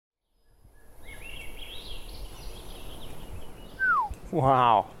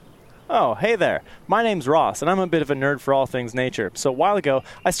Wow. Oh, hey there. My name's Ross, and I'm a bit of a nerd for all things nature. So a while ago,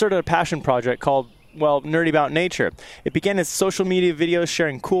 I started a passion project called, Nerdy About Nature. It began as social media videos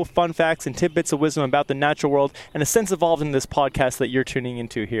sharing cool fun facts and tidbits of wisdom about the natural world, and has since evolved into this podcast that you're tuning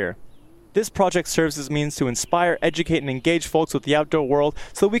into here. This project serves as a means to inspire, educate, and engage folks with the outdoor world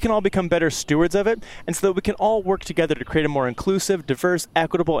so that we can all become better stewards of it, and so that we can all work together to create a more inclusive, diverse,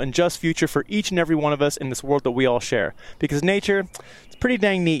 equitable, and just future for each and every one of us in this world that we all share. Because nature, it's pretty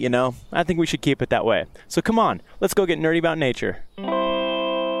dang neat, you know? I think we should keep it that way. So come on, let's go get nerdy about nature.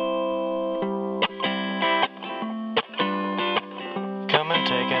 Come and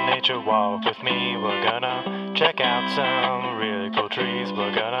take a nature walk with me. We're gonna check out some really cool trees.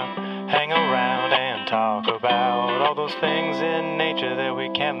 We're gonna hang around and talk about all those things in nature that we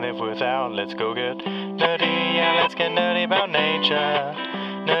can't live without. Let's go get nerdy, yeah, let's get nerdy about nature.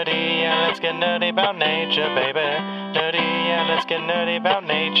 Nerdy, yeah, let's get nerdy about nature, baby. Nerdy, yeah, let's get nerdy about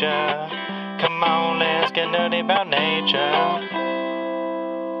nature. Come on, let's get nerdy about nature.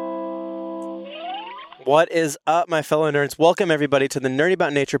 What is up, my fellow nerds? Welcome, everybody, to the Nerdy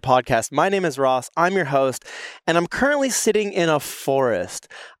About Nature podcast. My name is Ross. I'm your host, and I'm currently sitting in a forest.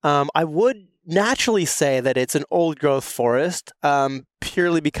 I would naturally say that it's an old-growth forest,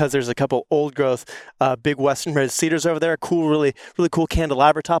 purely because there's a couple old-growth big western red cedars over there, a cool, really cool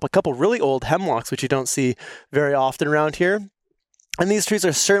candelabra top, a couple really old hemlocks, which you don't see very often around here. And these trees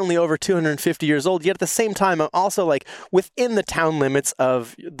are certainly over 250 years old, yet at the same time, I'm also within the town limits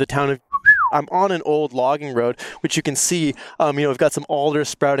of the town of... I'm on an old logging road, which you can see, we've got some alders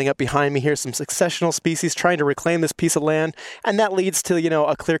sprouting up behind me here, some successional species trying to reclaim this piece of land. And that leads to,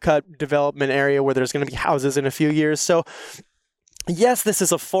 a clear-cut development area where there's going to be houses in a few years. So, yes, this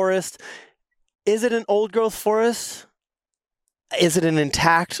is a forest. Is it an old-growth forest? Is it an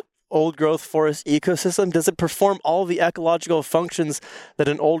intact old-growth forest ecosystem? Does it perform all the ecological functions that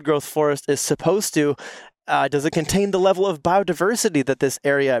an old-growth forest is supposed to? Does it contain the level of biodiversity that this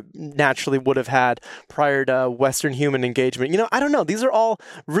area naturally would have had prior to Western human engagement? I don't know. These are all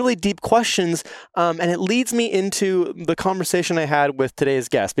really deep questions, and it leads me into the conversation I had with today's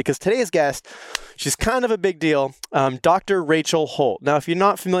guest, because today's guest, she's kind of a big deal, Dr. Rachel Holt. Now, if you're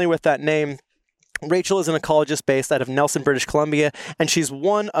not familiar with that name, Rachel is an ecologist based out of Nelson, British Columbia, and she's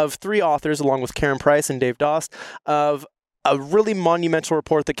one of three authors, along with Karen Price and Dave Dost, of a really monumental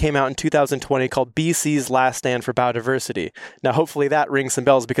report that came out in 2020 called BC's Last Stand for Biodiversity. Now, hopefully that rings some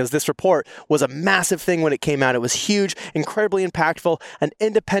bells, because this report was a massive thing when it came out. It was huge, incredibly impactful, an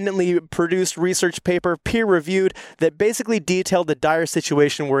independently produced research paper, peer-reviewed, that basically detailed the dire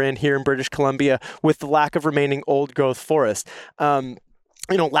situation we're in here in British Columbia with the lack of remaining old-growth forest.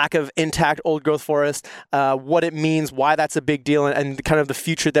 Lack of intact old-growth forest, what it means, why that's a big deal, and kind of the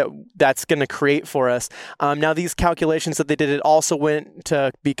future that's going to create for us. Now, these calculations that they did, it also went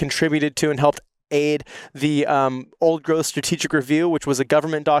to be contributed to and helped aid the Old Growth Strategic Review, which was a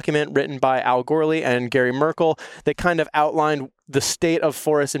government document written by Al Gorley and Gary Merkel that kind of outlined the state of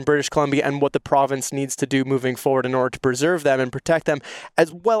forests in British Columbia and what the province needs to do moving forward in order to preserve them and protect them,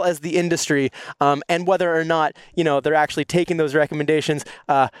 as well as the industry, and whether or not, they're actually taking those recommendations.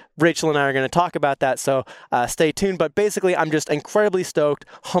 Rachel and I are going to talk about that, so stay tuned. But basically, I'm just incredibly stoked,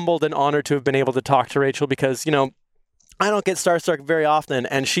 humbled, and honored to have been able to talk to Rachel, because, I don't get starstruck very often,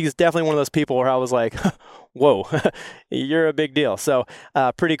 and she's definitely one of those people where I was like, whoa, you're a big deal. So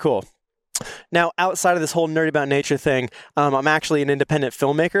pretty cool. Now, outside of this whole Nerdy About Nature thing, I'm actually an independent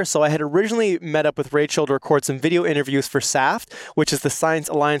filmmaker, so I had originally met up with Rachel to record some video interviews for SAFT, which is the Science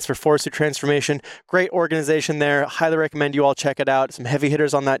Alliance for Forestry Transformation. Great organization there. Highly recommend you all check it out. Some heavy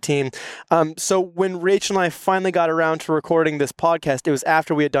hitters on that team. So when Rachel and I finally got around to recording this podcast, it was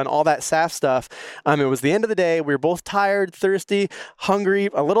after we had done all that SAFT stuff. It was the end of the day. We were both tired, thirsty, hungry,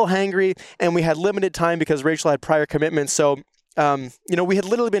 a little hangry, and we had limited time because Rachel had prior commitments. So we had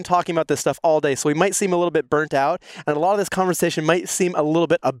literally been talking about this stuff all day, so we might seem a little bit burnt out, and a lot of this conversation might seem a little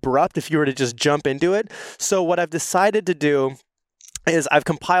bit abrupt if you were to just jump into it. So what I've decided to do is I've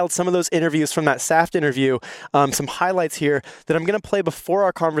compiled some of those interviews from that SAFT interview, some highlights here that I'm going to play before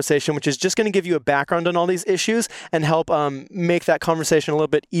our conversation, which is just going to give you a background on all these issues and help make that conversation a little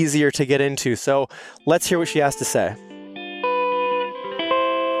bit easier to get into. So let's hear what she has to say.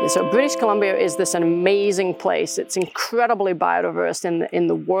 So British Columbia is this amazing place. It's incredibly biodiverse in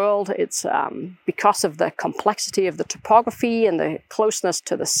the world. It's because of the complexity of the topography and the closeness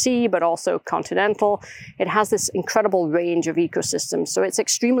to the sea, but also continental. It has this incredible range of ecosystems. So it's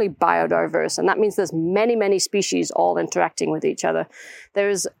extremely biodiverse, and that means there's many, many species all interacting with each other.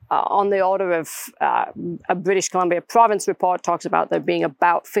 There's on the order of a British Columbia province report talks about there being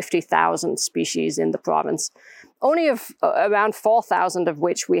about 50,000 species in the province. only around 4,000 of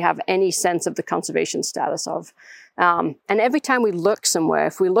which we have any sense of the conservation status of. And every time we look somewhere,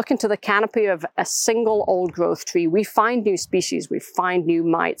 if we look into the canopy of a single old growth tree, we find new species, we find new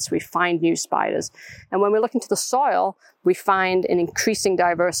mites, we find new spiders. And when we look into the soil, we find an increasing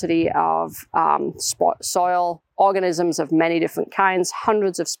diversity of soil organisms of many different kinds,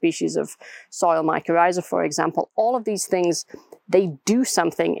 hundreds of species of soil mycorrhiza, for example. All of these things, they do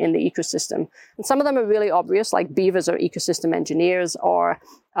something in the ecosystem. And some of them are really obvious, like beavers are ecosystem engineers, or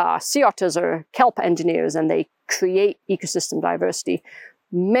sea otters are kelp engineers, and they create ecosystem diversity.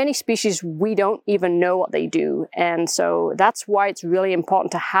 Many species, we don't even know what they do. And so that's why it's really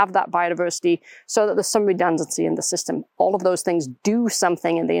important to have that biodiversity so that there's some redundancy in the system. All of those things do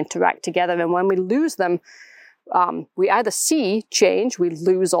something and they interact together. And when we lose them, we either see change, we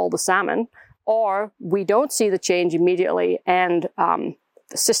lose all the salmon, or we don't see the change immediately and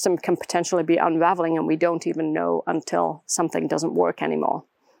the system can potentially be unraveling and we don't even know until something doesn't work anymore.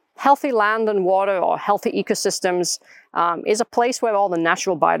 Healthy land and water, or healthy ecosystems, is a place where all the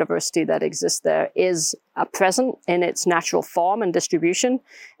natural biodiversity that exists there is present in its natural form and distribution,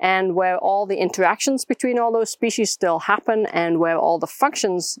 and where all the interactions between all those species still happen, and where all the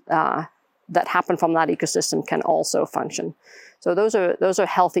functions that happen from that ecosystem can also function. So those are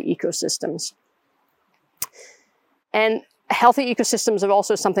healthy ecosystems. And healthy ecosystems are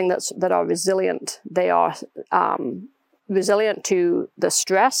also something that are resilient. They are resilient to the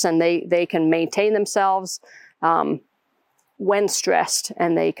stress, and they can maintain themselves when stressed,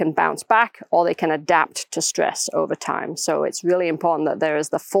 and they can bounce back or they can adapt to stress over time. So it's really important that there is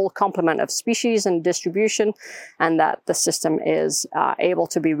the full complement of species and distribution, and that the system is able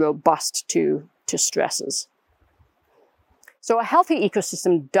to be robust to stresses. So a healthy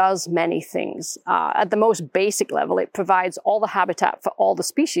ecosystem does many things. At the most basic level, it provides all the habitat for all the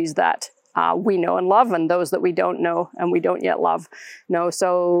species that we know and love, and those that we don't know and we don't yet love.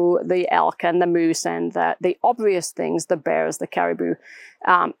 So the elk and the moose and the obvious things, the bears, the caribou.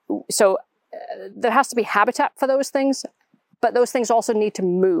 So there has to be habitat for those things, but those things also need to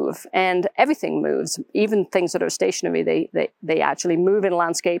move, and everything moves. Even things that are stationary, they actually move in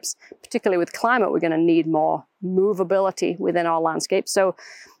landscapes. Particularly with climate, we're going to need more movability within our landscape. So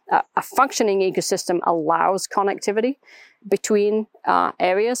a functioning ecosystem allows connectivity between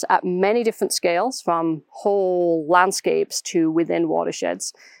areas at many different scales, from whole landscapes to within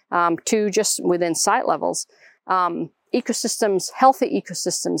watersheds, to just within site levels. Ecosystems, healthy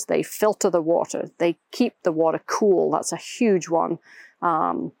ecosystems, they filter the water. They keep the water cool. That's a huge one.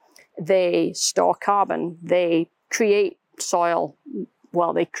 They store carbon. They create soil.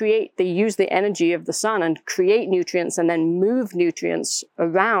 Well, they use the energy of the sun and create nutrients, and then move nutrients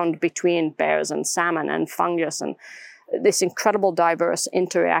around between bears and salmon and fungus, and this incredible diverse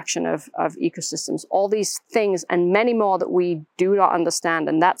interaction of ecosystems. All these things and many more that we do not understand.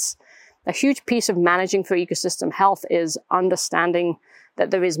 And that's a huge piece of managing for ecosystem health, is understanding that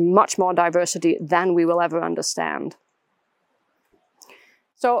there is much more diversity than we will ever understand.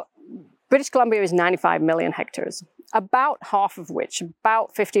 So British Columbia is 95 million hectares, about half of which,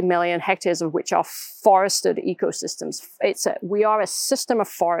 about 50 million hectares of which, are forested ecosystems. We are a system of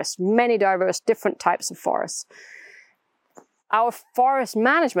forests, many diverse different types of forests. Our forest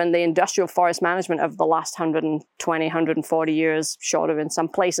management, the industrial forest management of the last 120, 140 years, shorter in some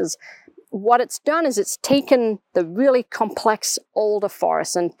places, what it's done is it's taken the really complex older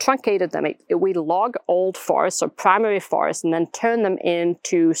forests and truncated them. We log old forests or primary forests and then turn them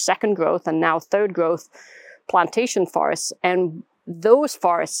into second growth and now third growth plantation forests. And those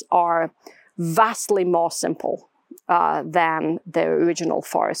forests are vastly more simple than their original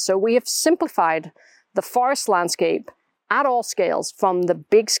forests. So we have simplified the forest landscape at all scales, from the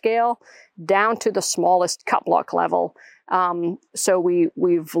big scale down to the smallest cut block level. So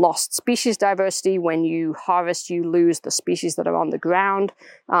we've lost species diversity. When you harvest, you lose the species that are on the ground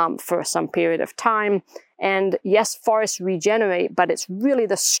for some period of time. And yes, forests regenerate, but it's really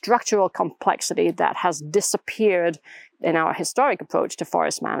the structural complexity that has disappeared in our historic approach to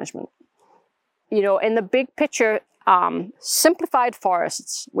forest management. In the big picture, simplified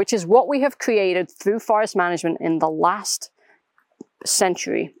forests, which is what we have created through forest management in the last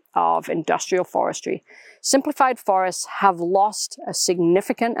century of industrial forestry. Simplified forests have lost a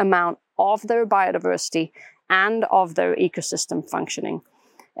significant amount of their biodiversity and of their ecosystem functioning.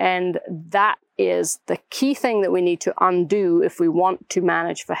 And that is the key thing that we need to undo if we want to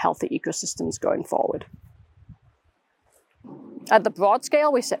manage for healthy ecosystems going forward. At the broad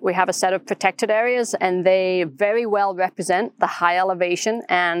scale, we have a set of protected areas, and they very well represent the high elevation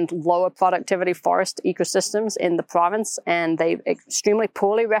and lower productivity forest ecosystems in the province, and they extremely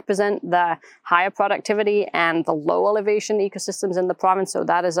poorly represent the higher productivity and the low elevation ecosystems in the province. So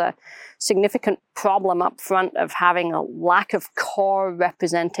that is a significant problem up front of having a lack of core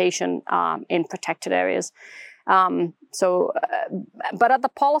representation in protected areas. But at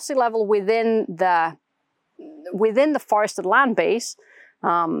the policy level within the forested land base,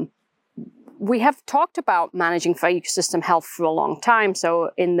 we have talked about managing for ecosystem health for a long time.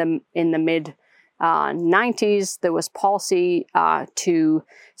 So in the mid 90s, there was policy to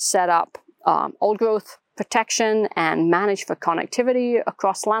set up old growth protection and manage for connectivity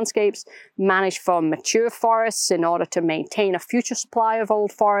across landscapes, manage for mature forests in order to maintain a future supply of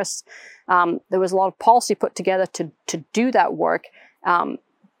old forests. There was a lot of policy put together to do that work.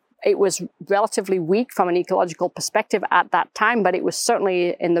 It was relatively weak from an ecological perspective at that time, but it was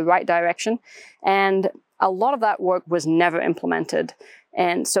certainly in the right direction. And a lot of that work was never implemented.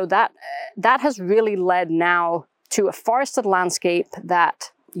 And so that has really led now to a forested landscape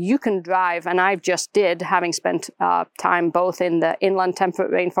that you can drive, and I've just did, having spent time both in the inland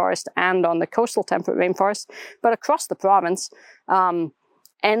temperate rainforest and on the coastal temperate rainforest, but across the province,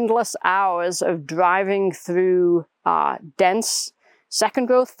 endless hours of driving through dense second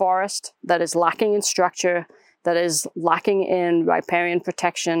growth forest that is lacking in structure, that is lacking in riparian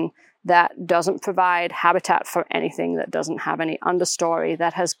protection, that doesn't provide habitat for anything, that doesn't have any understory,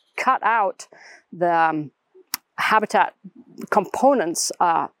 that has cut out the habitat components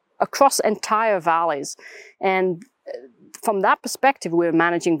across entire valleys. And from that perspective, we've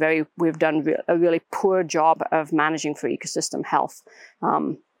done a really poor job of managing for ecosystem health.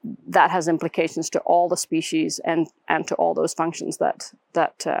 That has implications to all the species and to all those functions that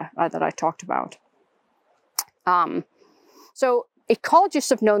I talked about. So ecologists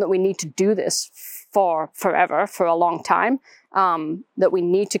have known that we need to do this for a long time, that we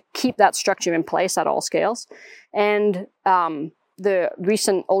need to keep that structure in place at all scales. And the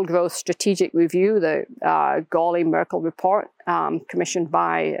recent old growth strategic review, the Gawley-Merkel report commissioned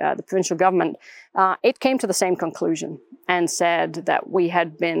by the provincial government, it came to the same conclusion and said that we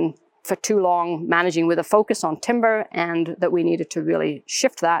had been for too long managing with a focus on timber and that we needed to really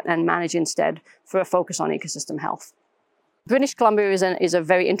shift that and manage instead for a focus on ecosystem health. British Columbia is a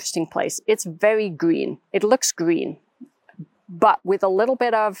very interesting place. It's very green. It looks green, but with a little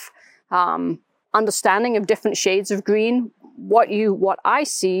bit of understanding of different shades of green, what I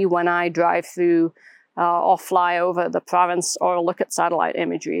see when I drive through or fly over the province or look at satellite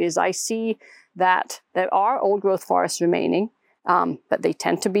imagery is I see that there are old growth forests remaining, but they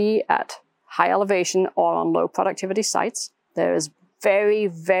tend to be at high elevation or on low productivity sites. There is very,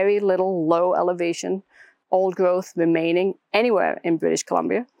 very little low elevation old growth remaining anywhere in British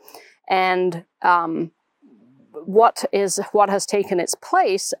Columbia. And what has taken its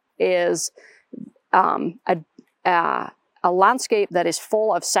place is a landscape that is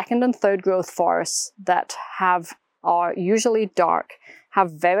full of second and third growth forests that are usually dark,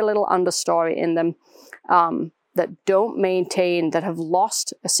 have very little understory in them, that don't maintain, that have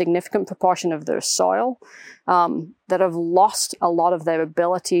lost a significant proportion of their soil, that have lost a lot of their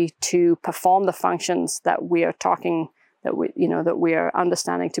ability to perform the functions that we are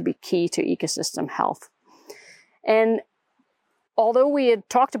understanding to be key to ecosystem health. And although we had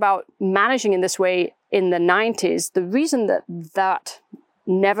talked about managing in this way in the 90s, the reason that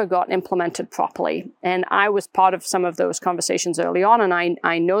never got implemented properly, and I was part of some of those conversations early on, and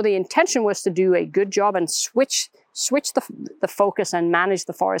I know the intention was to do a good job and switch the focus and manage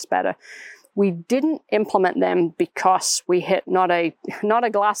the forest better. We didn't implement them because we hit not a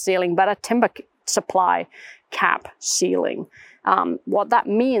glass ceiling, but a timber supply cap ceiling. What that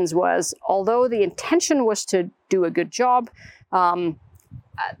means was, although the intention was to do a good job,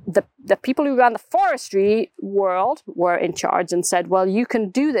 the people who ran the forestry world were in charge and said, well, you can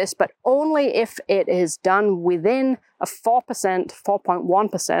do this, but only if it is done within a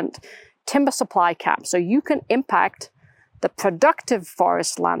 4.1% timber supply cap. So you can impact the productive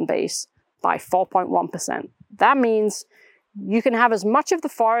forest land base by 4.1%. That means you can have as much of the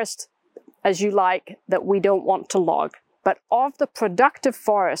forest as you like that we don't want to log. But of the productive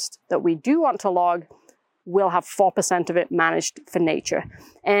forest that we do want to log, we'll have 4% of it managed for nature.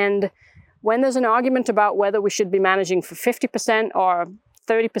 And when there's an argument about whether we should be managing for 50% or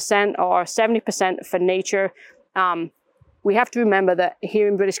 30% or 70% for nature, we have to remember that here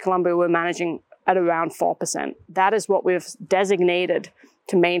in British Columbia, we're managing at around 4%. That is what we've designated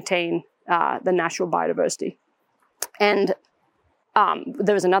to maintain the natural biodiversity. And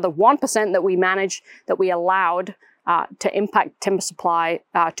there was another 1% that we managed, that we allowed to impact timber supply,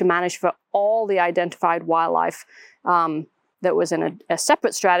 to manage for all the identified wildlife that was in a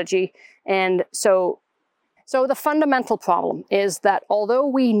separate strategy. And so the fundamental problem is that although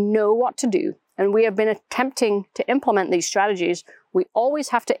we know what to do, and we have been attempting to implement these strategies, we always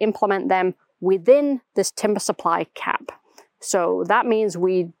have to implement them within this timber supply cap. So that means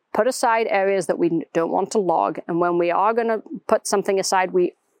we put aside areas that we don't want to log, and when we are going to put something aside,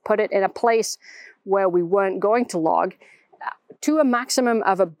 we put it in a place where we weren't going to log, to a maximum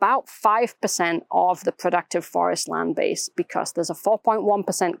of about 5% of the productive forest land base, because there's a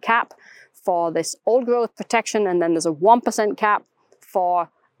 4.1% cap for this old growth protection, and then there's a 1% cap for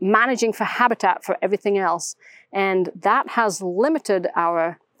managing for habitat for everything else. And that has limited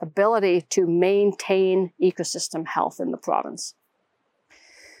our ability to maintain ecosystem health in the province.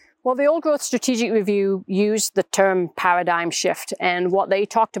 Well, the Old Growth Strategic Review used the term paradigm shift, and what they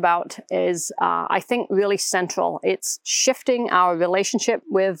talked about is, I think, really central. It's shifting our relationship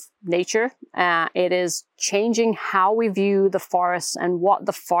with nature. It is changing how we view the forests and what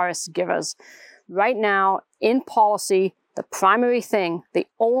the forests give us. Right now, in policy, the primary thing, the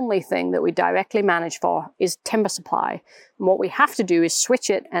only thing that we directly manage for is timber supply. And what we have to do is switch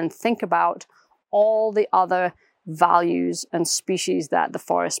it and think about all the other values and species that the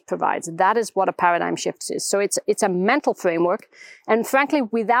forest provides. That is what a paradigm shift is. So it's a mental framework, and frankly,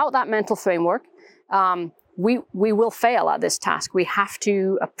 without that mental framework, we will fail at this task. We have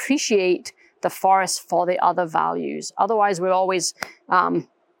to appreciate the forest for the other values. Otherwise, we're always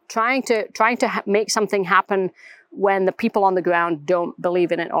trying to make something happen when the people on the ground don't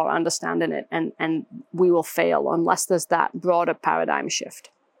believe in it or understand in it, and we will fail unless there's that broader paradigm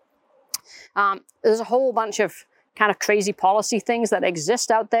shift. There's a whole bunch of kind of crazy policy things that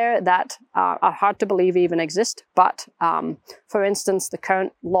exist out there that are hard to believe even exist. But for instance, the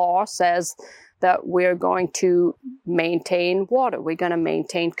current law says that we're going to maintain water. We're going to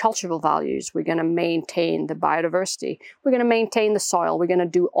maintain cultural values. We're going to maintain the biodiversity. We're going to maintain the soil. We're going to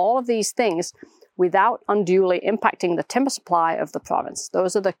do all of these things without unduly impacting the timber supply of the province.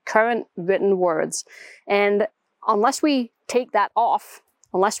 Those are the current written words. And unless we take that off,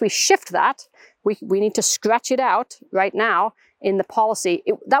 unless we shift that, we need to scratch it out right now in the policy.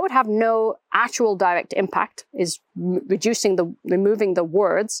 That would have no actual direct impact, is removing the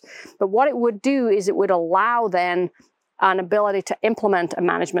words. But what it would do is it would allow then an ability to implement a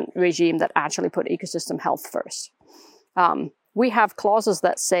management regime that actually put ecosystem health first. We have clauses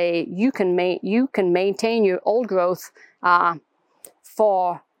that say you can maintain your old growth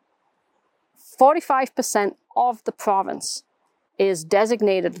for 45% of the province is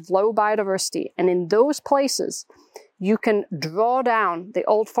designated low biodiversity. And in those places, you can draw down the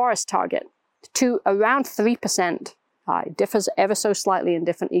old forest target to around 3%. It differs ever so slightly in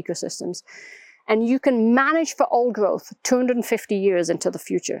different ecosystems. And you can manage for old growth 250 years into the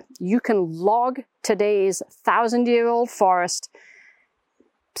future. You can log today's 1,000-year-old forest,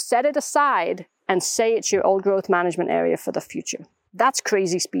 set it aside, and say it's your old growth management area for the future. That's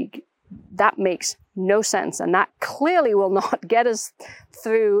crazy speak. That makes no sense, and that clearly will not get us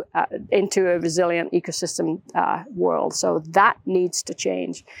through into a resilient ecosystem world. So that needs to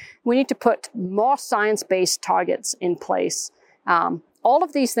change. We need to put more science-based targets in place. All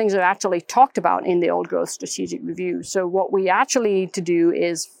of these things are actually talked about in the Old Growth Strategic Review. So what we actually need to do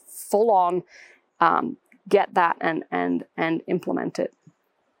is full on get that and implement it.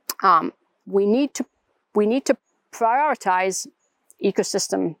 We need to prioritize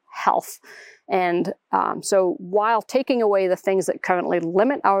ecosystem health. And so while taking away the things that currently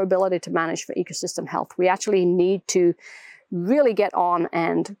limit our ability to manage for ecosystem health, we actually need to really get on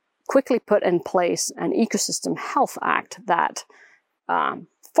and quickly put in place an Ecosystem Health Act that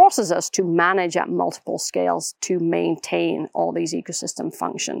forces us to manage at multiple scales to maintain all these ecosystem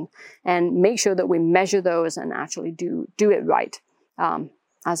function and make sure that we measure those and actually do it right.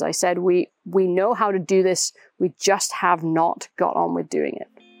 As I said, we know how to do this. We just have not got on with doing it.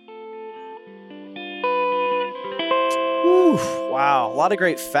 Wow, a lot of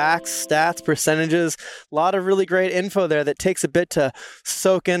great facts, stats, percentages, a lot of really great info there that takes a bit to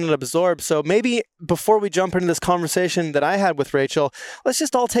soak in and absorb. So maybe before we jump into this conversation that I had with Rachel, let's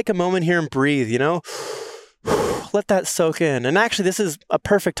just all take a moment here and breathe, let that soak in. And actually, this is a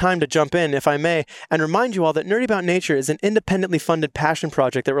perfect time to jump in, if I may, and remind you all that Nerdy About Nature is an independently funded passion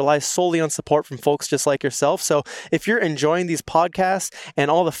project that relies solely on support from folks just like yourself. So if you're enjoying these podcasts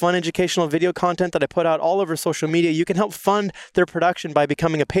and all the fun educational video content that I put out all over social media, you can help fund their production by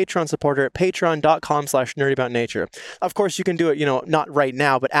becoming a Patreon supporter at patreon.com/nerdyboutnature. Of course, you can do it, not right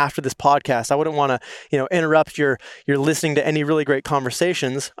now, but after this podcast. I wouldn't want to, interrupt your listening to any really great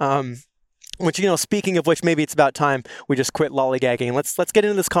conversations. Which, speaking of which, maybe it's about time we just quit lollygagging. Let's get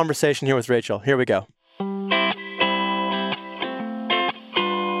into this conversation here with Rachel. Here we go.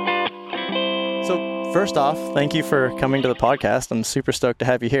 So first off, thank you for coming to the podcast. I'm super stoked to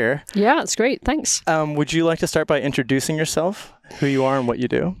have you here. Yeah, it's great. Thanks. Would you like to start by introducing yourself, who you are and what you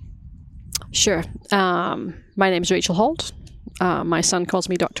do? Sure. My name is Rachel Holt. My son calls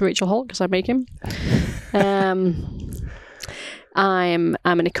me Dr. Rachel Holt because I make him. I'm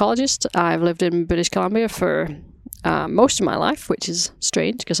an ecologist. I've lived in British Columbia for most of my life, which is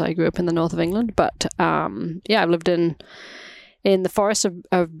strange because I grew up in the north of England. But I've lived in the forests of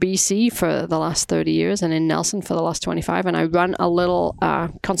BC for the last 30 years and in Nelson for the last 25. And I run a little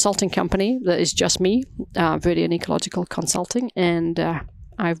consulting company that is just me, Viridian Ecological Consulting. And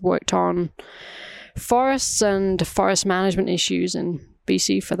I've worked on forests and forest management issues in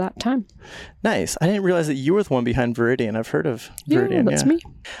BC for that time. Nice. I didn't realize that you were the one behind Viridian. I've heard of Viridian. Yeah, that's me.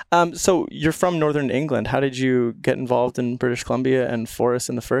 So you're from Northern England. How did you get involved in British Columbia and forests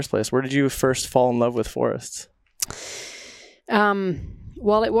in the first place? Where did you first fall in love with forests?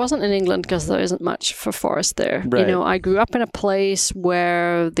 Well, it wasn't in England because there isn't much for forest there. Right. I grew up in a place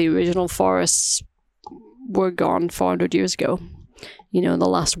where the original forests were gone 400 years ago. The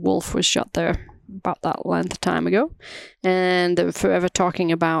last wolf was shot there about that length of time ago, and they're forever talking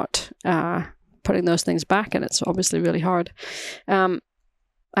about putting those things back, and it's obviously really hard.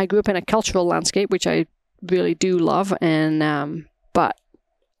 I grew up in a cultural landscape, which I really do love, and but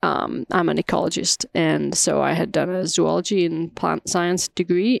I'm an ecologist, and so I had done a zoology and plant science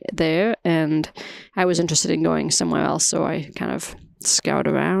degree there, and I was interested in going somewhere else, so I kind of scoured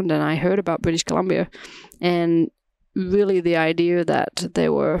around, and I heard about British Columbia, and really the idea that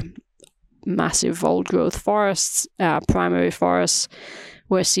there were massive old-growth forests, primary forests,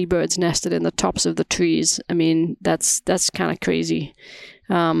 where seabirds nested in the tops of the trees. I mean, that's kind of crazy.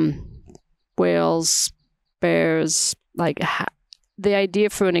 Whales, bears, the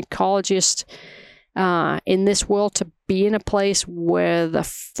idea for an ecologist in this world to be in a place where the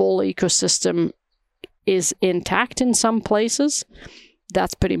full ecosystem is intact in some places,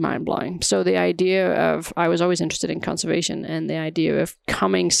 that's pretty mind-blowing. So the idea of, I was always interested in conservation, and the idea of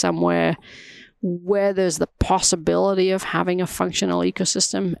coming somewhere where there's the possibility of having a functional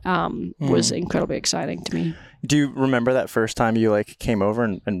ecosystem was incredibly exciting to me. Do you remember that first time you came over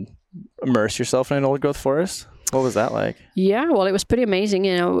and immersed yourself in an old growth forest? What was that like? Yeah, well, it was pretty amazing.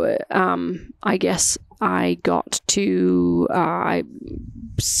 I guess I got to, I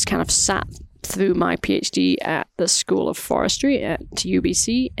kind of sat through my PhD at the School of Forestry at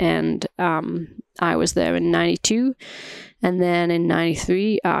UBC, and I was there in 92, and then in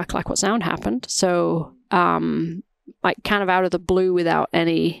 93 Clayoquot Sound happened. So kind of out of the blue, without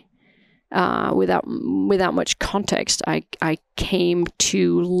any without much context, I came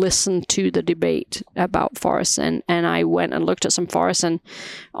to listen to the debate about forests, and I went and looked at some forests, and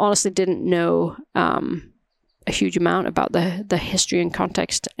honestly didn't know a huge amount about the history and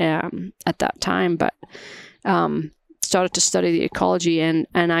context at that time, but started to study the ecology, and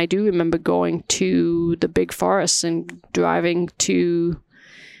I do remember going to the big forests and driving to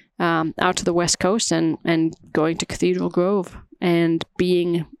out to the west coast and going to Cathedral Grove and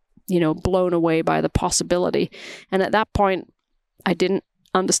being blown away by the possibility. And at that point I didn't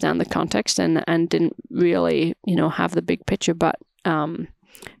understand the context and didn't really have the big picture, but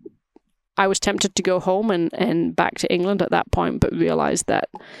I was tempted to go home and back to England at that point, but realized that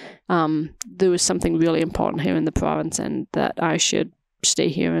there was something really important here in the province, and that I should stay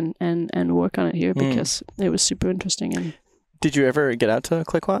here and work on it here because it was super interesting. And did you ever get out to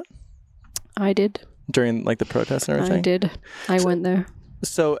Clayoquot? I did. During the protests and everything? I did. I went there.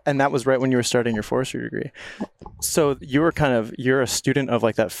 So, and that was right when you were starting your forestry degree. So you're a student of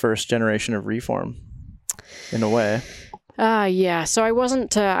that first generation of reform in a way. Yeah, so I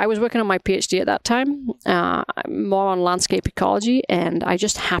wasn't, I was working on my PhD at that time, more on landscape ecology, and I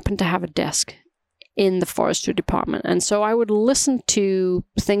just happened to have a desk in the forestry department. And so I would listen to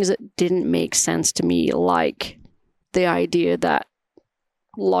things that didn't make sense to me, like the idea that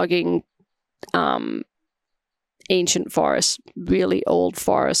logging ancient forests, really old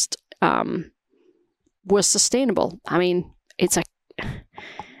forest, was sustainable. I mean, it's a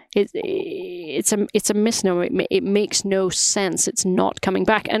misnomer. It makes no sense. It's not coming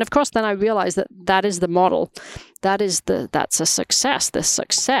back. And of course, then I realized that is the model. That's a success. The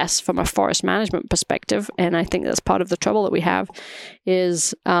success from a forest management perspective, and I think that's part of the trouble that we have,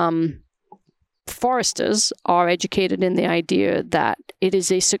 is foresters are educated in the idea that it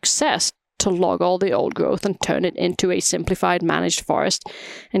is a success to log all the old growth and turn it into a simplified managed forest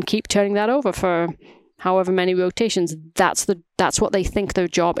and keep turning that over for however many rotations, that's what they think their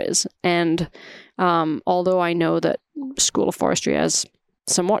job is. And although I know that School of Forestry has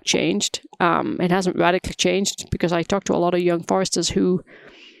somewhat changed, it hasn't radically changed, because I talk to a lot of young foresters who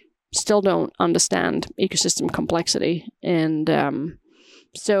still don't understand ecosystem complexity. And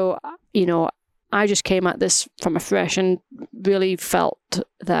so, I just came at this from afresh and really felt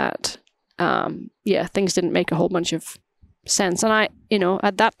that, things didn't make a whole bunch of sense. And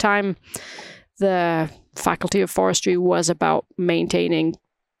at that time, the Faculty of Forestry was about maintaining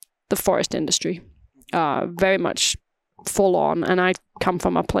the forest industry, very much full on. And I come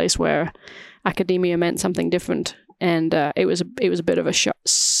from a place where academia meant something different, and it was a bit of a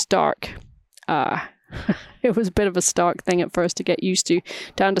stark. It was a bit of a stark thing at first to get used to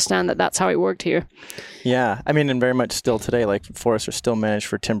understand that that's how it worked here. Yeah, I mean, and very much still today, like forests are still managed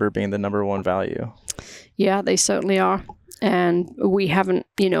for timber being the number one value. Yeah, they certainly are. And we haven't,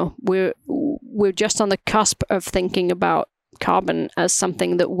 we're just on the cusp of thinking about carbon as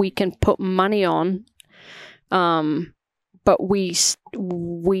something that we can put money on, but we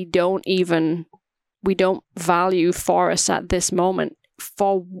don't value forests at this moment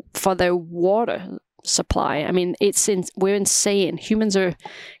for their water supply. I mean, we're insane. Humans are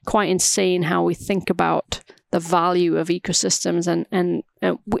quite insane how we think about the value of ecosystems, and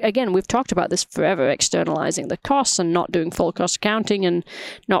again, we've talked about this forever, externalizing the costs and not doing full cost accounting and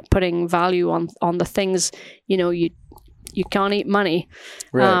not putting value on the things. You can't eat money.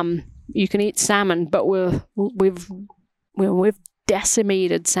 Right. You can eat salmon, but we've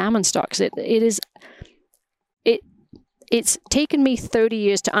decimated salmon stocks. It's taken me 30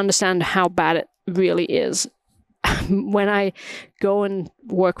 years to understand how bad it really is. When I go and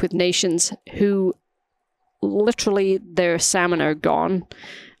work with nations who literally their salmon are gone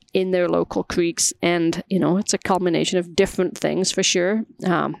in their local creeks, and it's a culmination of different things for sure,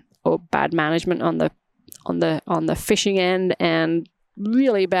 or bad management on the fishing end, and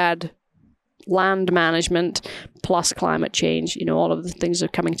really bad land management plus climate change. All of the things are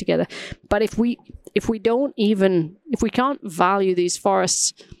coming together. But if we can't value these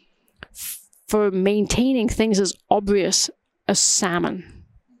forests for maintaining things as obvious as salmon,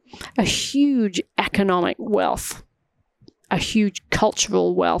 a huge economic wealth, a huge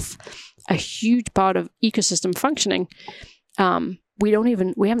cultural wealth, a huge part of ecosystem functioning, we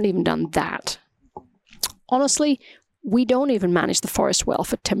haven't even done that. Honestly, we don't even manage the forest well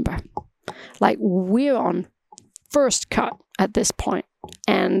for timber. Like, we're on first cut at this point,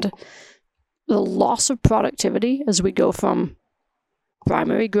 and the loss of productivity as we go from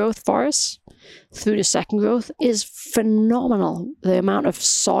primary growth forests through to second growth is phenomenal. The amount of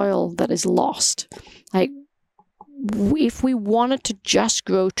soil that is lost. Like, if we wanted to just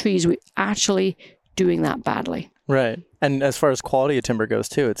grow trees, we're actually doing that badly. Right. And as far as quality of timber goes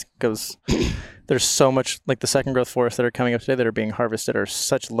too, there's so much, like the second growth forests that are coming up today that are being harvested are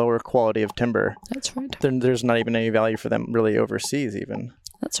such lower quality of timber. That's right. There's not even any value for them really overseas even.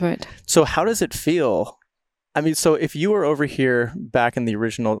 That's right. So how does it feel? I mean, so if you were over here back in the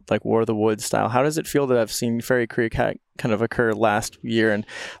original, like, War of the Woods style, how does it feel that I've seen Fairy Creek kind of occur last year? And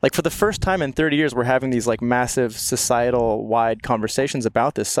like, for the first time in 30 years, we're having these like massive societal wide conversations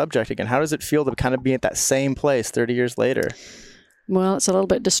about this subject again. How does it feel to kind of be at that same place 30 years later? Well, it's a little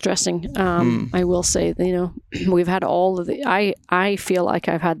bit distressing. I will say, we've had all of the, I feel like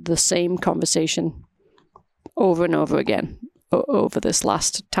I've had the same conversation over and over again over this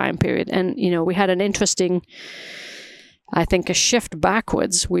last time period. And, we had an interesting, I think, a shift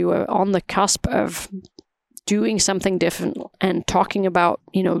backwards. We were on the cusp of doing something different and talking about,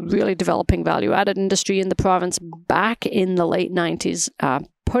 really developing value-added industry in the province back in the late 90s,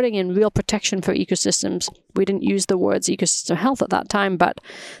 putting in real protection for ecosystems. We didn't use the words ecosystem health at that time, but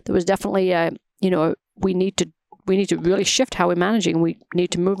there was definitely we need to really shift how we're managing. We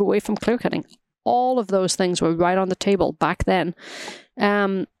need to move away from clear cutting. All of those things were right on the table back then.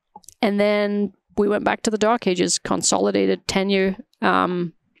 And then we went back to the Dark Ages, consolidated tenure,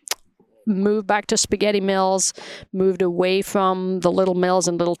 moved back to spaghetti mills, moved away from the little mills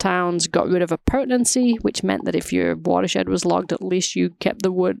and little towns, got rid of appurtenancy, which meant that if your watershed was logged, at least you kept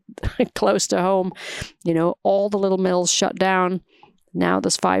the wood close to home. All the little mills shut down. Now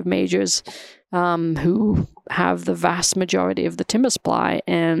there's 5 majors who have the vast majority of the timber supply,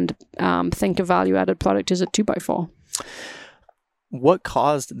 and think a value-added product is a 2x4. What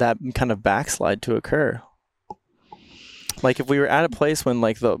caused that kind of backslide to occur? Like, if we were at a place when,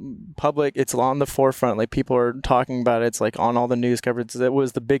 like, the public, it's on the forefront, like, people are talking about it, it's like on all the news coverage, it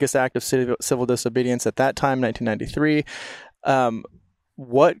was the biggest act of civil disobedience at that time, 1993.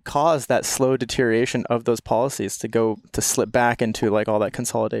 What caused that slow deterioration of those policies to slip back into, like, all that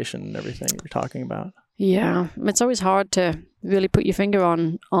consolidation and everything you're talking about? Yeah, it's always hard to really put your finger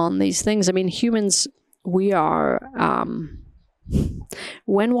on these things. I mean, humans, we are,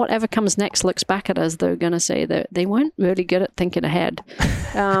 when whatever comes next looks back at us, they're going to say that they weren't really good at thinking ahead.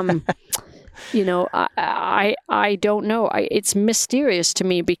 You know, I don't know. It's mysterious to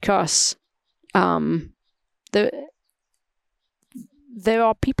me because there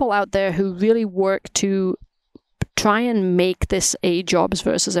are people out there who really work to try and make this a jobs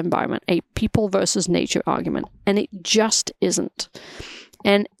versus environment, a people versus nature argument, and it just isn't.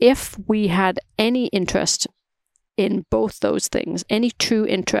 And if we had any interest in both those things, any true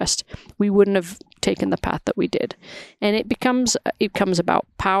interest, we wouldn't have taken the path that we did. And it becomes about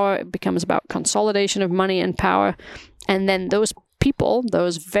power, it becomes about consolidation of money and power, and then those people,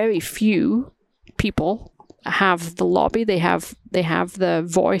 those very few people, have the lobby, they have the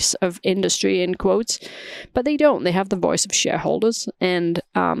voice of industry in quotes, but they don't. They have the voice of shareholders, and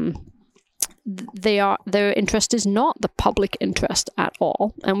their interest is not the public interest at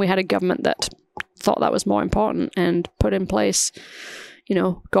all. And we had a government that thought that was more important and put in place, you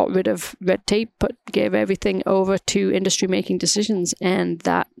know, got rid of red tape, but gave everything over to industry making decisions, and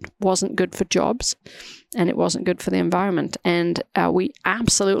that wasn't good for jobs. And it wasn't good for the environment. And we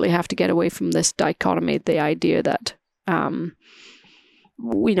absolutely have to get away from this dichotomy, the idea that,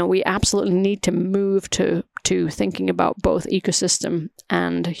 we absolutely need to move to thinking about both ecosystem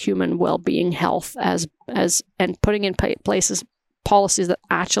and human well-being, health, and putting in places policies that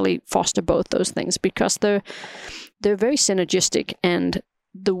actually foster both those things, because they're very synergistic, and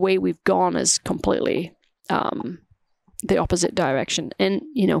the way we've gone is completely the opposite direction. And,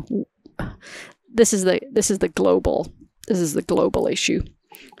 you know, This is the global issue.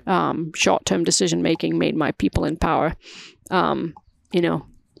 Short-term decision making made my people in power.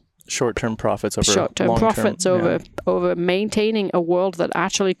 Short-term profits over short-term profits long-term, over maintaining a world that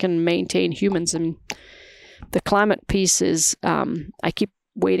actually can maintain humans. And the climate piece is, I keep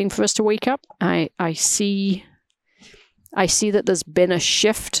waiting for us to wake up. I see that there's been a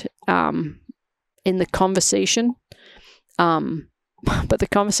shift in the conversation. But the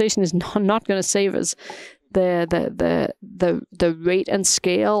conversation is not going to save us. The rate and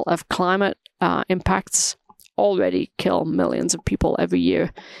scale of climate impacts already kill millions of people every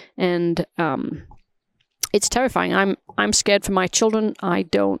year, and it's terrifying. I'm scared for my children. I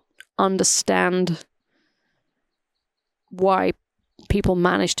don't understand why people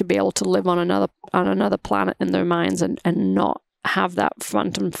manage to be able to live on another planet in their minds and not have that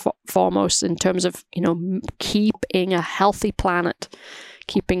front and foremost in terms of, you know, keeping a healthy planet,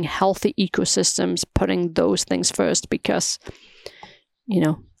 keeping healthy ecosystems, putting those things first, because, you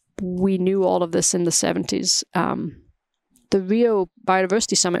know, we knew all of this in the 70s. The Rio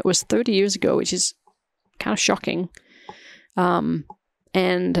Biodiversity Summit was 30 years ago, which is kind of shocking. And,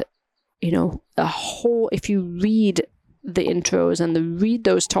 you know, if you read the intros and read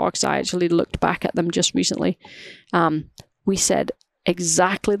those talks, I actually looked back at them just recently. We said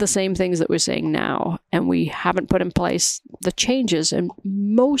exactly the same things that we're saying now, and we haven't put in place the changes, and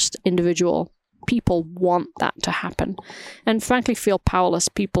most individual people want that to happen and frankly feel powerless.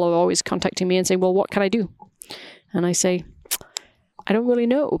 People are always contacting me and saying, well, what can I do? And I say, I don't really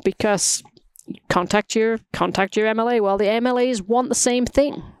know, because contact your MLA. Well, the MLAs want the same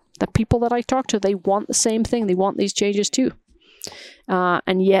thing. The people that I talk to, they want the same thing. They want these changes too.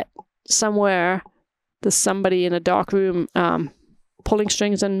 And yet somewhere there's somebody in a dark room pulling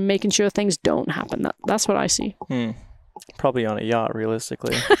strings and making sure things don't happen. That's what I see. Probably on a yacht,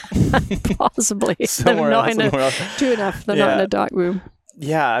 realistically. Possibly. Somewhere else. True enough. They're not in a dark room.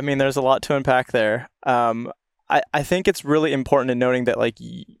 Yeah, I mean, there's a lot to unpack there. I think it's really important in noting that, like,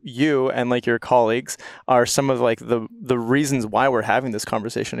 you and like your colleagues are some of like the reasons why we're having this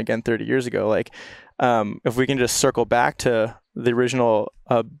conversation again 30 years ago. Like, if we can just circle back to the original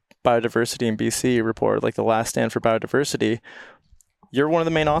Biodiversity in BC report, like the last stand for biodiversity, you're one of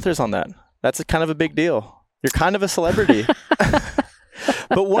the main authors on that. That's kind of a big deal. You're kind of a celebrity.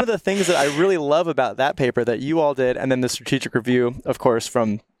 But one of the things that I really love about that paper that you all did, and then the strategic review, of course,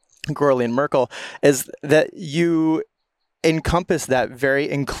 from Gorley and Merkel, is that you encompass that very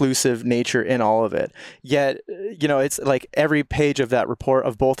inclusive nature in all of it. Yet, you know, it's like every page of that report,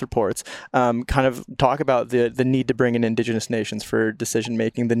 of both reports, kind of talk about the need to bring in Indigenous nations for decision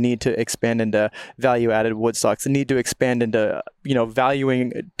making, the need to expand into value added wood stocks, the need to expand into, you know,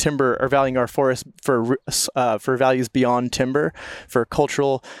 valuing timber or valuing our forests for values beyond timber, for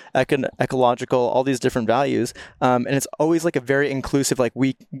cultural, ecological, all these different values. And it's always like a very inclusive, like,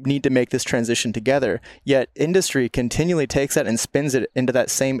 we need to make this transition together. Yet industry continually takes that and spins it into that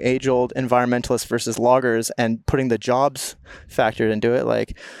same age-old environmentalist versus loggers, and putting the jobs factored into it.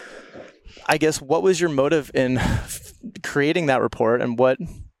 Like, I guess, what was your motive in creating that report, and what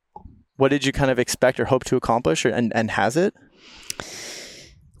did you kind of expect or hope to accomplish, and has it?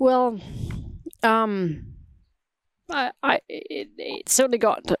 Well, it certainly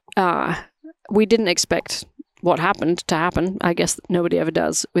got. We didn't expect what happened to happen. I guess nobody ever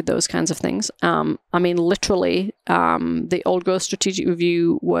does with those kinds of things. I mean, literally, the Old Growth Strategic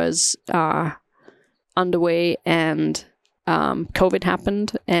Review was underway, and COVID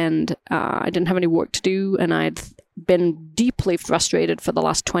happened, and I didn't have any work to do, and I'd been deeply frustrated for the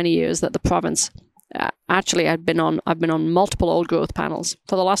last 20 years that the province. Actually, I've been on multiple old growth panels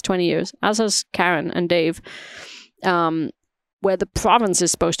for the last 20 years, as has Karen and Dave, where the province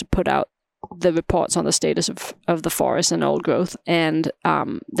is supposed to put out the reports on the status of the forest and old growth, and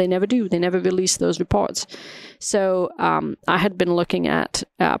they never do. They never release those reports. So I had been looking at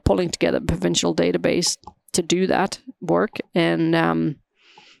pulling together a provincial database to do that work, and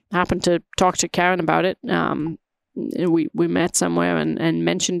happened to talk to Karen about it. We met somewhere and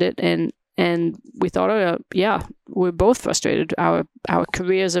mentioned it, and we thought, oh yeah, we're both frustrated. Our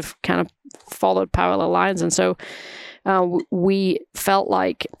careers have kind of followed parallel lines, and so we felt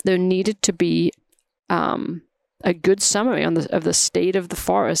like there needed to be a good summary of the state of the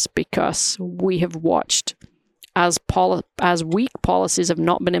forest, because we have watched as weak policies have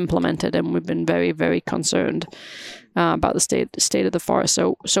not been implemented, and we've been very, very concerned about the state of the forest.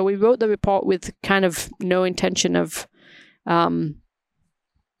 So we wrote the report with kind of no intention of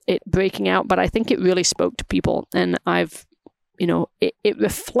it breaking out, but I think it really spoke to people, and it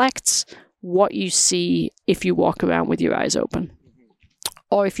reflects what you see if you walk around with your eyes open,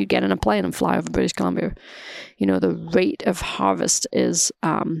 or if you get in a plane and fly over British Columbia. The rate of harvest is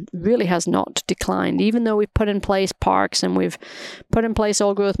really has not declined, even though we've put in place parks and we've put in place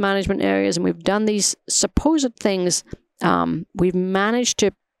old growth management areas, and we've done these supposed things. We've managed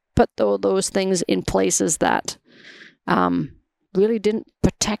to put those things in places that really didn't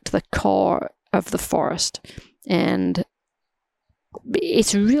protect the core of the forest. And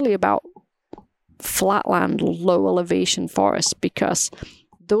it's really about flatland, low elevation forests, because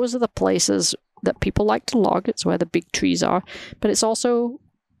those are the places that people like to log. It's where the big trees are, but it's also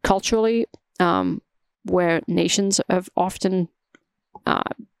culturally where nations have often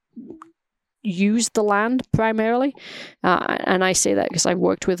used the land primarily. And I say that because I've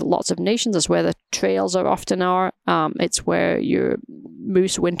worked with lots of nations. It's where the trails often are. It's where your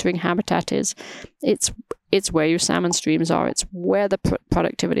moose wintering habitat is. It's where your salmon streams are. It's where the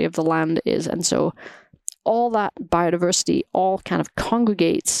productivity of the land is. And so all that biodiversity all kind of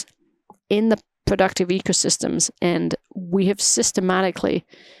congregates in the productive ecosystems, and we have systematically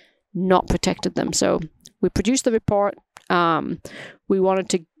not protected them. So we produced the report. We wanted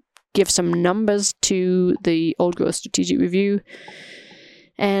to give some numbers to the Old Growth Strategic Review,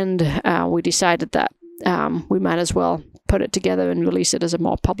 and we decided that we might as well put it together and release it as a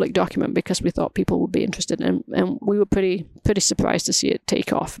more public document, because we thought people would be interested, and we were pretty surprised to see it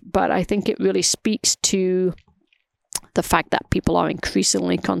take off. But I think it really speaks to the fact that people are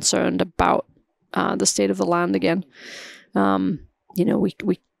increasingly concerned about the state of the land again.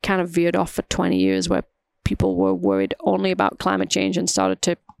 We kind of veered off for 20 years where people were worried only about climate change and started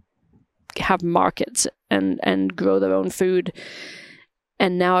to have markets and grow their own food.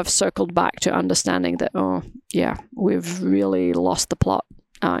 And now I've circled back to understanding that, we've really lost the plot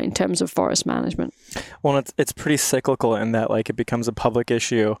in terms of forest management. Well, it's pretty cyclical in that, like, it becomes a public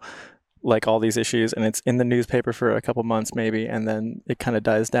issue, like all these issues, and it's in the newspaper for a couple months maybe, and then it kind of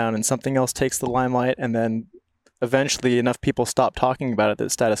dies down and something else takes the limelight, and then eventually enough people stop talking about it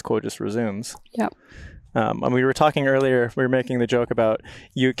that status quo just resumes. Yeah. And we were talking earlier, we were making the joke about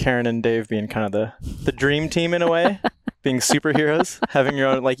you, Karen, and Dave being kind of the dream team in a way, being superheroes, having your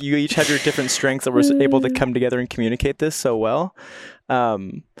own, like, you each had your different strengths that were able to come together and communicate this so well.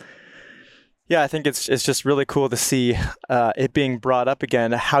 I think it's just really cool to see it being brought up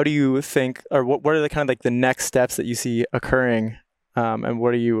again. How do you think, or what are the kind of like the next steps that you see occurring, and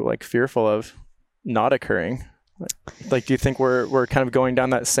what are you like fearful of not occurring? Like, do you think we're kind of going down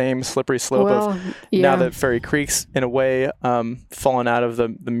that same slippery slope now that Fairy Creek's in a way fallen out of the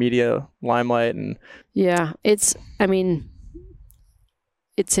media limelight? And it's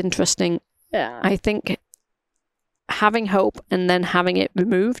interesting. I think having hope and then having it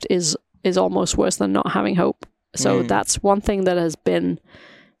removed is almost worse than not having hope. So that's one thing that has been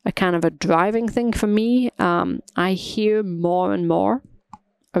a kind of a driving thing for me. I hear more and more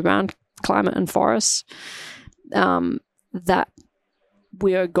around climate and forests that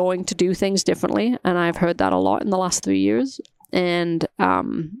we are going to do things differently. And I've heard that a lot in the last 3 years. And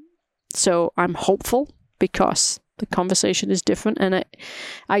so I'm hopeful, because The conversation is different. And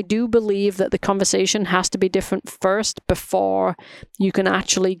I do believe that the conversation has to be different first before you can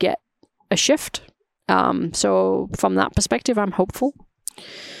actually get a shift. So from that perspective, I'm hopeful.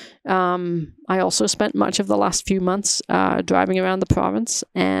 I also spent much of the last few months driving around the province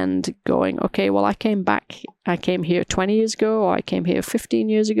and going, okay, well, I came here 20 years ago, or I came here 15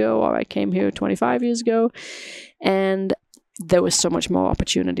 years ago, or I came here 25 years ago. And there was so much more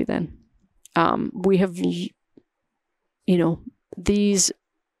opportunity then. We have, these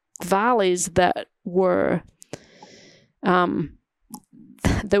valleys that were,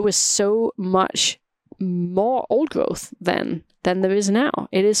 there was so much more old growth then than there is now.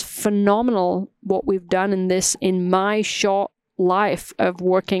 It is phenomenal what we've done in my short life of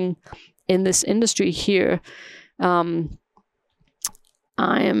working in this industry here. We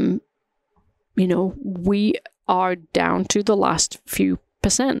are down to the last few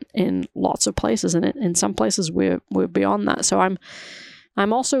percent in lots of places, and in some places we're beyond that. So I'm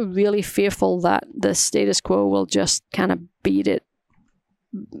also really fearful that the status quo will just kind of beat it.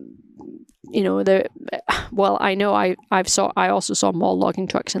 I know I also saw more logging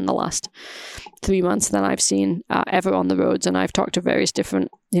trucks in the last 3 months than I've seen ever on the roads, and I've talked to various different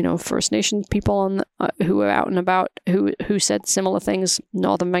First Nation people who were out and about who said similar things.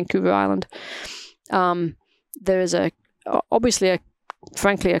 Northern Vancouver Island, there is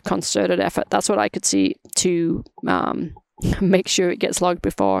frankly a concerted effort. That's what I could see to make sure it gets logged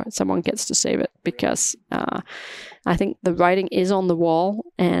before someone gets to save it, because I think the writing is on the wall,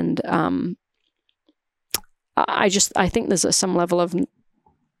 and I think there's some level of,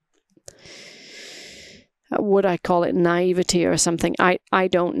 would I call it naivety or something? I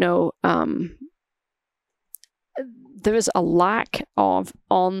don't know. There is a lack of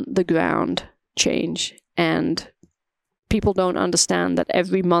on the ground change, and people don't understand that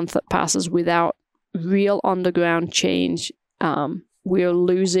every month that passes without real underground change, we're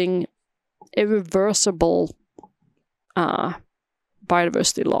losing irreversible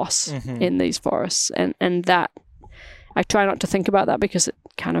biodiversity loss in these forests, and that I try not to think about that because it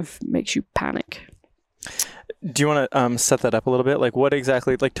kind of makes you panic. Do you want to set that up a little bit? Like, what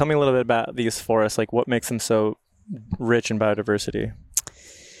exactly? Like, tell me a little bit about these forests. Like, what makes them so rich in biodiversity?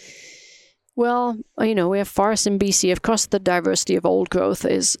 Well, we have forests in BC. Of course, the diversity of old growth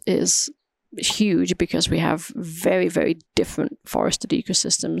is huge because we have very, very different forested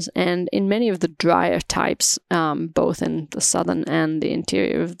ecosystems. And in many of the drier types, both in the southern and the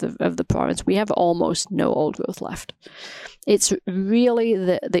interior of the province, we have almost no old growth left. It's really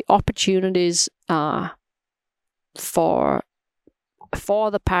the opportunities for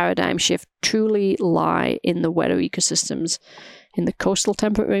the paradigm shift truly lie in the wetter ecosystems, in the coastal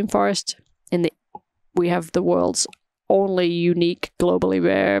temperate rainforest. We have the world's only unique, globally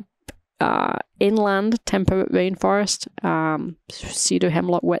rare inland temperate rainforest, cedar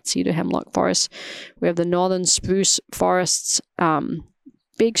hemlock, wet cedar hemlock forests. We have the northern spruce forests,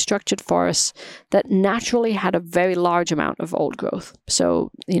 big structured forests that naturally had a very large amount of old growth.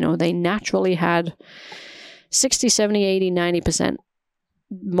 So, they naturally had 60, 70, 80, 90%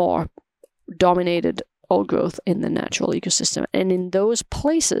 more dominated old growth in the natural ecosystem. And in those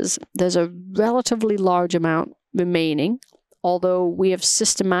places, there's a relatively large amount remaining, although we have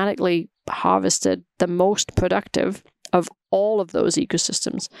systematically harvested the most productive of all of those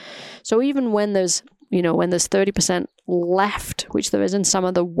ecosystems. So even when there's 30% left, which there is in some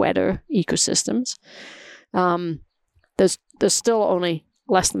of the wetter ecosystems, there's still only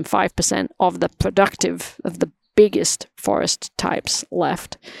less than 5% of the the biggest forest types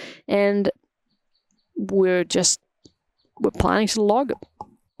left. And we're planning to log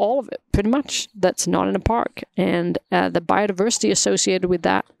all of it, pretty much, that's not in a park. And the biodiversity associated with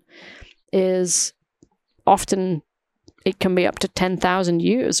that is often, it can be up to 10,000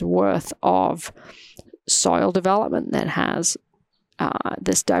 years worth of soil development that has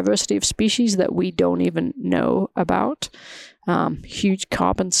this diversity of species that we don't even know about. Huge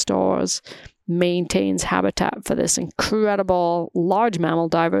carbon stores, maintains habitat for this incredible large mammal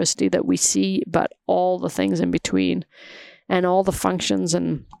diversity that we see, but all the things in between and all the functions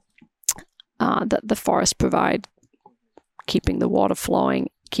and that the forests provide, keeping the water flowing,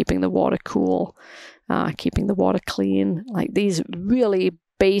 keeping the water cool, keeping the water clean, like these really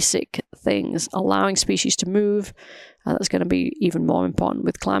basic things, allowing species to move. That's going to be even more important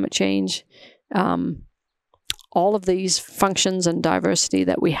with climate change. All of these functions and diversity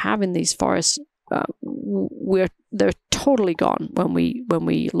that we have in these forests, they're totally gone when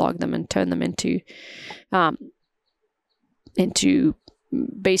we log them and turn them into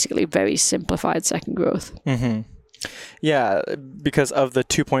basically very simplified second growth. Mm-hmm. Yeah, because of the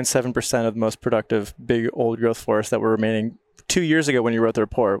 2.7% of the most productive big old growth forests that were remaining 2 years ago when you wrote the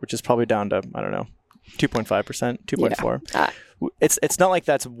report, which is probably down to, I don't know, 2.5%, 2.4. Yeah. It's not like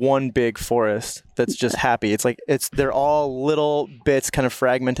that's one big forest that's just happy. It's like they're all little bits kind of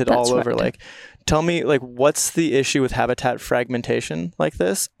fragmented all over. Right. Like, tell me, like, what's the issue with habitat fragmentation like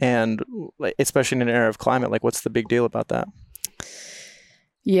this, and like, especially in an era of climate, like, what's the big deal about that?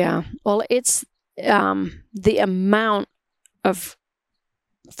 Yeah, well, it's the amount of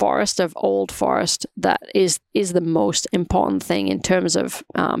old forest that is the most important thing in terms of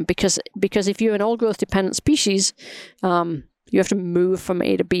because if you're an old growth dependent species, you have to move from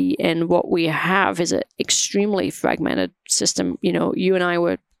A to B, and what we have is an extremely fragmented system. You know, you and I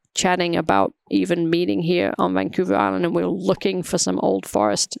were chatting about even meeting here on Vancouver Island, and we're looking for some old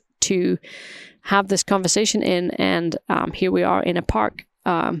forest to have this conversation in, and here we are in a park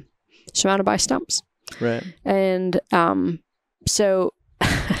surrounded by stumps. Right. And so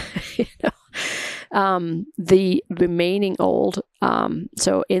you know, the remaining old,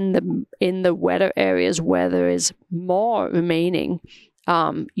 so in the wetter areas where there is more remaining,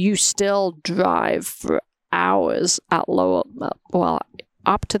 you still drive for hours at lower, well,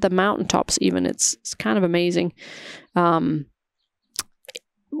 up to the mountaintops even. It's kind of amazing.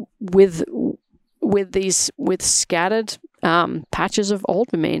 With scattered patches of old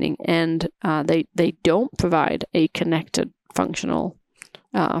remaining, and they don't provide a connected, functional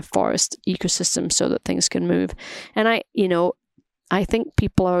forest ecosystem so that things can move. And I think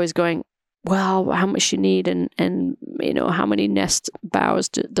people are always going, well, how much you need, and you know, how many nest boughs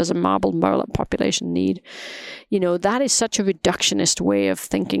does a marbled murrelet population need? You know, that is such a reductionist way of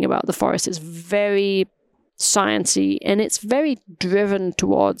thinking about the forest. It's very sciencey, and it's very driven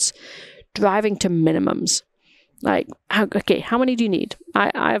towards driving to minimums. Like, how many do you need?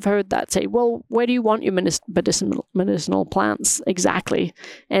 I've heard that say, well, where do you want your medicinal plants exactly?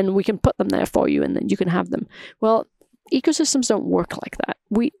 And we can put them there for you, and then you can have them. Well, ecosystems don't work like that.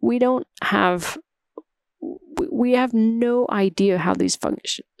 We don't have, we have no idea how these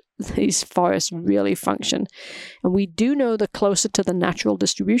forests really function. And we do know the closer to the natural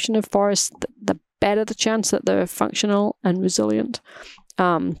distribution of forests, the better the chance that they're functional and resilient.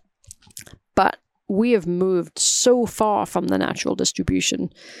 But we have moved so far from the natural distribution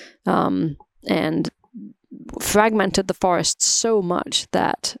and fragmented the forests so much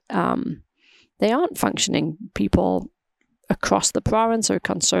that they aren't functioning. People across the province are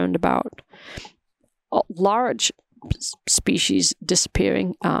concerned about large species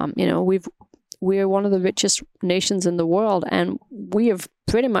disappearing. You know, we're one of the richest nations in the world, and we have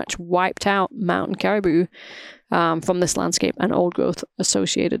pretty much wiped out mountain caribou from this landscape and old growth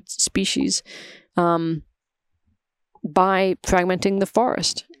associated species by fragmenting the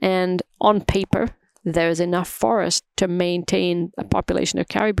forest. And on paper, there's enough forest to maintain a population of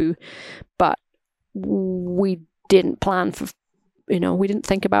caribou, but we didn't plan for, we didn't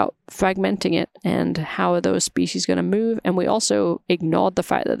think about fragmenting it and how are those species going to move. And we also ignored the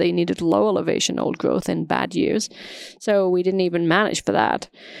fact that they needed low elevation old growth in bad years. So we didn't even manage for that.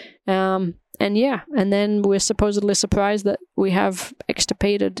 And then we're supposedly surprised that we have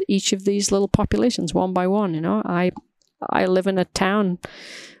extirpated each of these little populations one by one. You know, I live in a town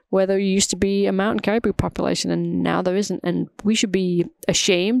where there used to be a mountain caribou population, and now there isn't. And we should be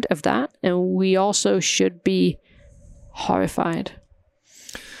ashamed of that. And we also should be horrified.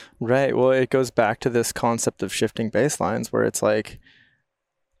 Right. Well, it goes back to this concept of shifting baselines, where it's like,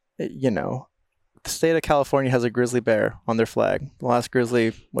 the state of California has a grizzly bear on their flag. The last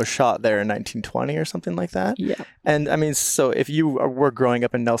grizzly was shot there in 1920 or something like that. Yeah. And I mean, so if you were growing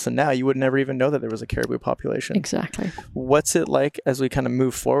up in Nelson now, you would never even know that there was a caribou population. Exactly. What's it like as we kind of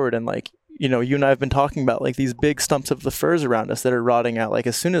move forward and you and I have been talking about like these big stumps of the firs around us that are rotting out. Like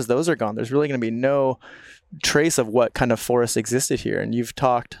as soon as those are gone, there's really going to be no trace of what kind of forest existed here. And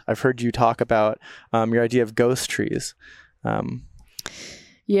I've heard you talk about your idea of ghost trees.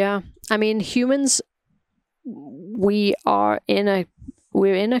 Yeah. I mean, humans, we're in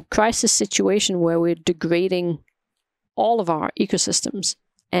a crisis situation where we're degrading all of our ecosystems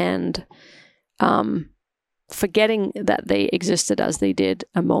and forgetting that they existed as they did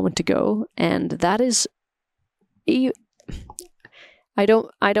a moment ago. And that is, I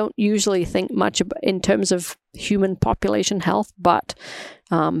don't usually think much about in terms of human population health, but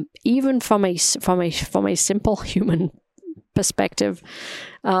even from a simple human perspective,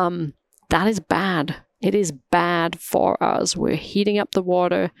 that is bad. It is bad for us. We're heating up the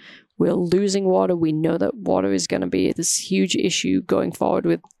water. We're losing water. We know that water is going to be this huge issue going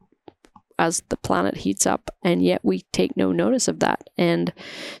forward as the planet heats up, and yet we take no notice of that. And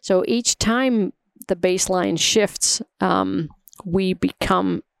so each time the baseline shifts, we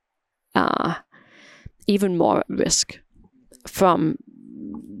become even more at risk from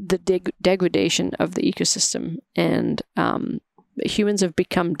the degradation of the ecosystem. And humans have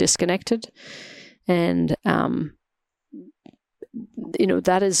become disconnected. And,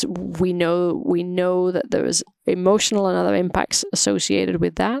 that is, we know that there is emotional and other impacts associated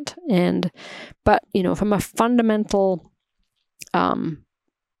with that. But from a fundamental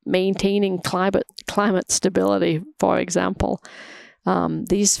maintaining climate stability, for example,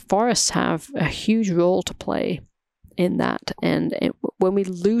 these forests have a huge role to play in that. And when we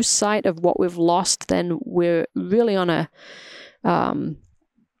lose sight of what we've lost, then we're really on in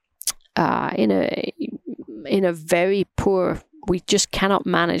a very poor. We just cannot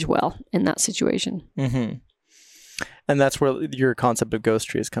manage well in that situation. Mm-hmm. And that's where your concept of ghost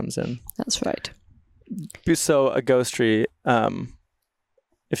trees comes in. That's right. So a ghost tree,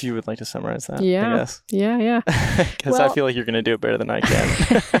 if you would like to summarize that, yeah. I guess. Yeah. Because I feel like you're going to do it better than I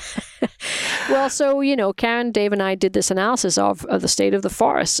can. Well, so, Karen, Dave, and I did this analysis of the state of the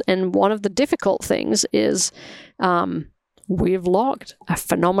forest. And one of the difficult things is we've logged a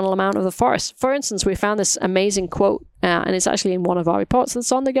phenomenal amount of the forest. For instance, we found this amazing quote, and it's actually in one of our reports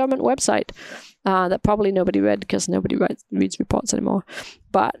that's on the government website that probably nobody read because nobody reads reports anymore.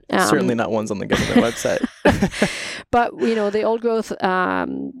 But certainly not ones on the government website. But the old growth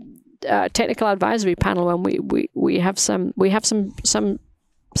technical advisory panel, when we have some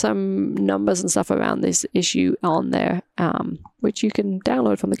numbers and stuff around this issue on there, which you can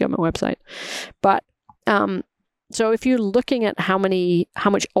download from the government website. But so if you're looking at how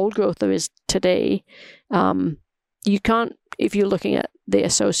much old growth there is today, you can't. If you're looking at the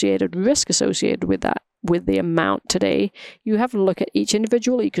associated risk associated with that, with the amount today, you have to look at each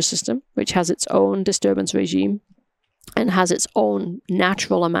individual ecosystem, which has its own disturbance regime and has its own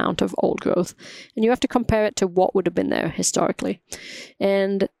natural amount of old growth. And you have to compare it to what would have been there historically.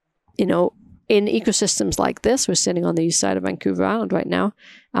 And, in ecosystems like this, we're sitting on the east side of Vancouver Island right now,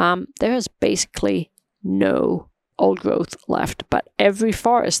 there is basically no old growth left. But every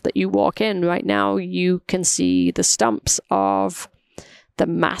forest that you walk in right now, you can see the stumps of the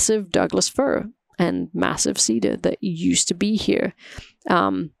massive Douglas fir and massive cedar that used to be here.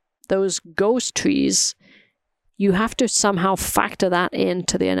 Those ghost trees, you have to somehow factor that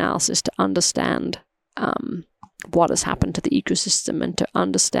into the analysis to understand what has happened to the ecosystem and to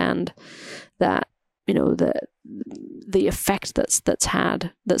understand that, the effect that's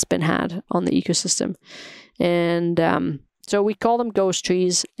been had on the ecosystem. And so we call them ghost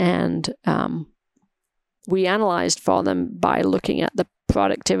trees, and we analyzed for them by looking at the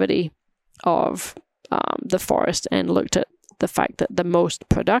productivity of the forest and looked at the fact that the most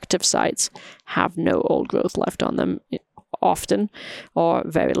productive sites have no old growth left on them often or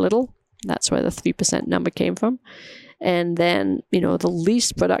very little. That's where the 3% number came from. And then, the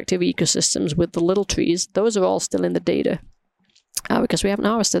least productive ecosystems with the little trees, those are all still in the data because we haven't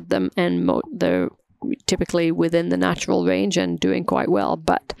harvested them, and they're typically within the natural range and doing quite well.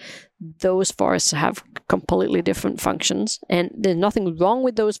 But those forests have completely different functions, and there's nothing wrong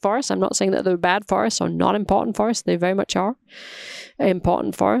with those forests. I'm not saying that they're bad forests or not important forests. They very much are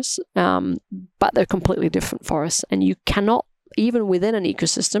important forests, but they're completely different forests. And you cannot, even within an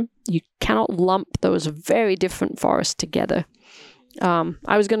ecosystem, you cannot lump those very different forests together.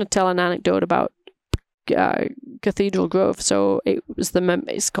 I was going to tell an anecdote about Cathedral Grove. So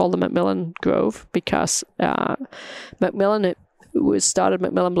it's called the Macmillan Grove because Macmillan, it was started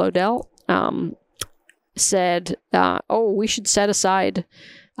Macmillan Blodell, said, we should set aside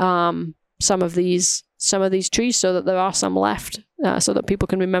some of these trees so that there are some left, so that people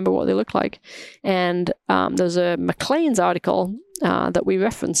can remember what they look like. And there's a Maclean's article that we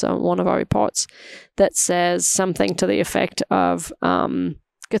reference on one of our reports that says something to the effect of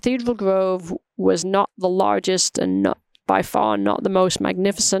Cathedral Grove was not the largest and not by far not the most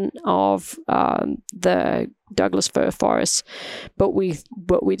magnificent of the Douglas fir forests, but we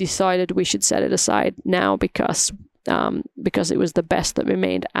decided we should set it aside now because it was the best that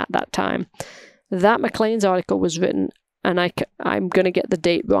remained at that time. That Maclean's article was written, and I'm going to get the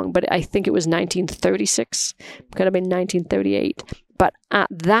date wrong, but I think it was 1936. It could have been 1938. But at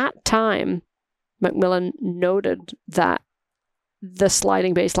that time, Macmillan noted that the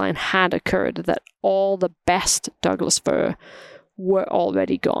sliding baseline had occurred, that all the best Douglas fir were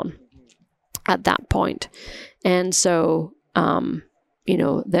already gone at that point. And so,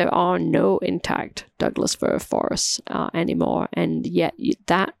 there are no intact Douglas fir forests anymore. And yet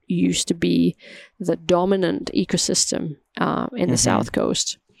that used to be the dominant ecosystem in the South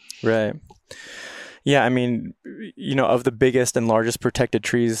Coast. Right. Yeah, I mean, of the biggest and largest protected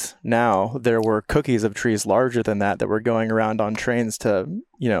trees now, there were cookies of trees larger than that were going around on trains to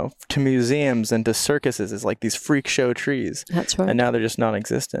museums and to circuses as like these freak show trees. That's right. And now they're just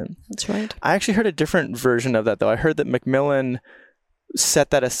non-existent. That's right. I actually heard a different version of that, though. I heard that Macmillan set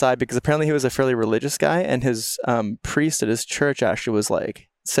that aside because apparently he was a fairly religious guy, and his priest at his church actually was like,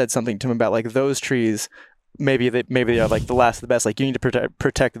 said something to him about like those trees. Maybe they are like the last of the best. Like you need to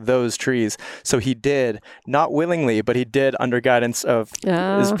protect those trees. So he did, not willingly, but he did under guidance of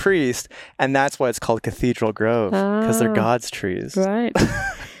his priest, and that's why it's called Cathedral Grove, because they're God's trees. Right.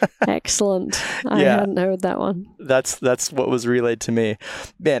 Excellent. I hadn't heard that one. That's what was relayed to me.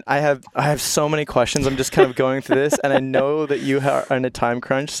 Man, I have so many questions. I'm just kind of going through this, and I know that you are in a time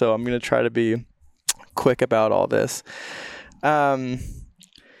crunch, so I'm going to try to be quick about all this.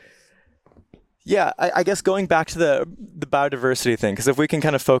 Yeah, I guess going back to the biodiversity thing, because if we can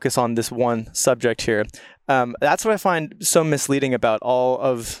kind of focus on this one subject here, that's what I find so misleading about all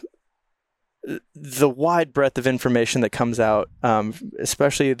of the wide breadth of information that comes out,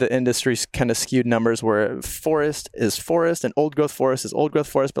 especially the industry's kind of skewed numbers where forest is forest and old growth forest is old growth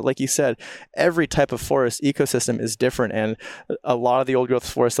forest. But like you said, every type of forest ecosystem is different. And a lot of the old growth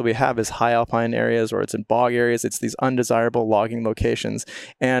forest that we have is high alpine areas or it's in bog areas. It's these undesirable logging locations.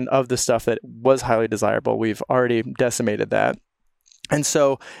 And of the stuff that was highly desirable, we've already decimated that. And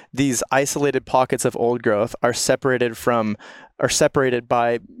so these isolated pockets of old growth are separated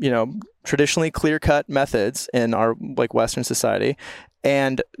by, traditionally clear-cut methods in our like Western society.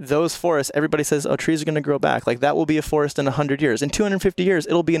 And those forests, everybody says, oh, trees are going to grow back. Like that will be a forest in 100 years. In 250 years,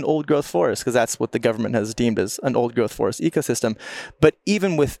 it'll be an old growth forest because that's what the government has deemed as an old growth forest ecosystem. But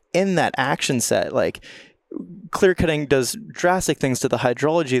even within that action set, like clear cutting does drastic things to the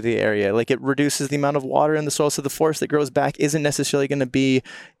hydrology of the area. Like it reduces the amount of water in the soil. So the forest that grows back isn't necessarily going to be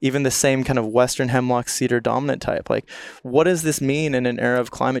even the same kind of Western hemlock cedar dominant type. Like what does this mean in an era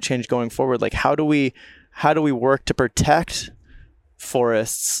of climate change going forward? Like how do we work to protect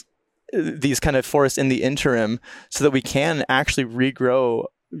forests, these kind of forests in the interim, so that we can actually regrow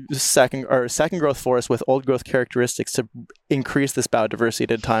second growth forests with old growth characteristics to increase this biodiversity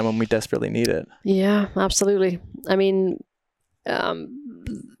at a time when we desperately need it? Yeah, absolutely. I mean,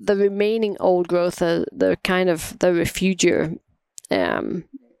 the remaining old growth are the kind of the refugia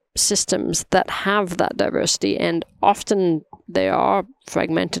systems that have that diversity, and often they are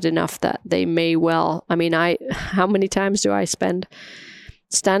fragmented enough that they may well. I mean, how many times do I spend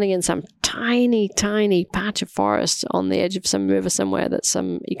standing in some tiny patch of forest on the edge of some river somewhere that's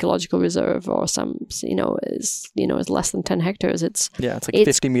some ecological reserve or some, is less than 10 hectares. It's like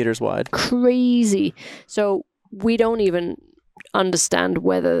 50 meters wide. Crazy. So we don't even understand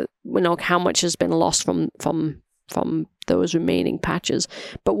whether, how much has been lost from those remaining patches.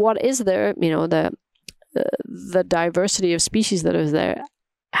 But what is there, the diversity of species that is there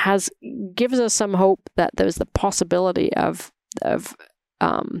gives us some hope that there's the possibility of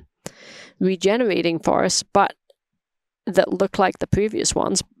regenerating forests, but that look like the previous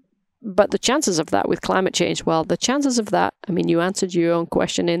ones. But the chances of that with climate change, the chances of that, I mean, you answered your own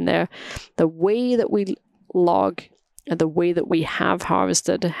question in there. The way that we log and the way that we have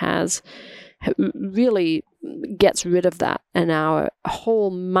harvested really gets rid of that. And our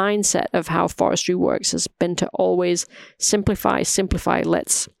whole mindset of how forestry works has been to always simplify.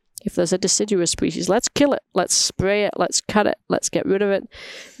 If there's a deciduous species, let's kill it, let's spray it, let's cut it, let's get rid of it.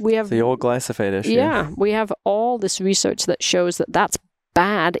 We have the old glyphosate issue. Yeah, we have all this research that shows that that's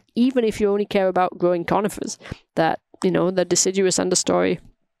bad, even if you only care about growing conifers, that, the deciduous understory,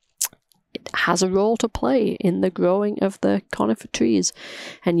 it has a role to play in the growing of the conifer trees.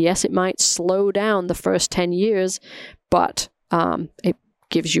 And yes, it might slow down the first 10 years, but it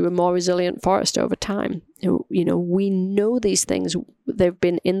gives you a more resilient forest over time. We know these things. They've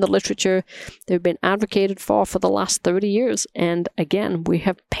been in the literature. They've been advocated for the last 30 years. And again, we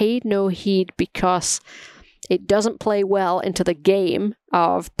have paid no heed because it doesn't play well into the game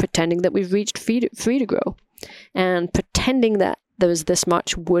of pretending that we've reached free to grow and pretending that there's this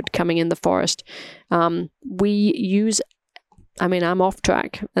much wood coming in the forest. I'm off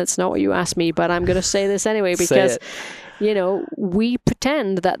track. That's not what you asked me, but I'm going to say this anyway because we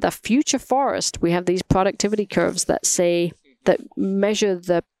pretend that the future forest, we have these productivity curves that measure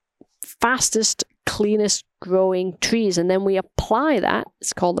the fastest, cleanest growing trees. And then we apply that,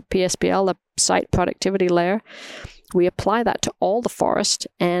 it's called the PSPL, the site productivity layer. We apply that to all the forest,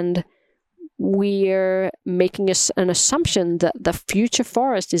 and we're making an assumption that the future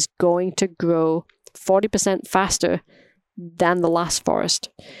forest is going to grow 40% faster than the last forest.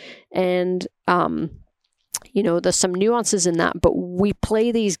 And there's some nuances in that, but we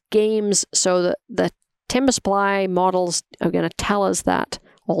play these games so that the timber supply models are going to tell us that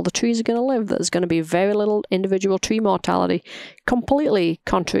all the trees are going to live. There's going to be very little individual tree mortality, completely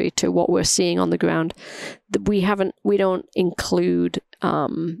contrary to what we're seeing on the ground. We don't include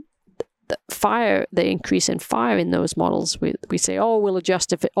the increase in fire in those models. We say, we'll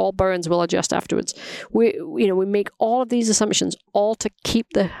adjust if it all burns, we'll adjust afterwards. We make all of these assumptions all to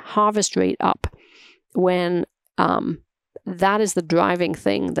keep the harvest rate up when that is the driving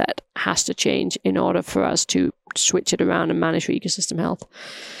thing that has to change in order for us to switch it around and manage for ecosystem health.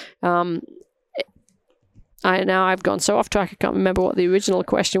 I've gone so off track, I can't remember what the original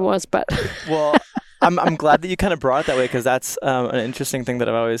question was, but well, I'm glad that you kind of brought it that way, because that's an interesting thing that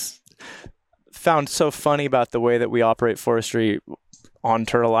I've always found so funny about the way that we operate forestry on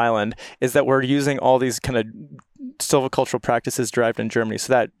Turtle Island, is that we're using all these kind of silvicultural practices derived in Germany.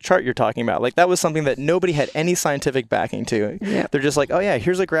 So that chart you're talking about, like, that was something that nobody had any scientific backing to. Yeah. They're just like, oh yeah,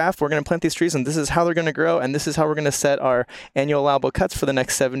 here's a graph, we're going to plant these trees and this is how they're going to grow and this is how we're going to set our annual allowable cuts for the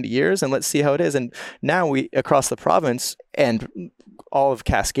next 70 years and let's see how it is. And now we, across the province and all of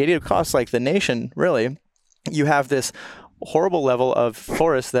Cascadia, across like the nation, really, you have this horrible level of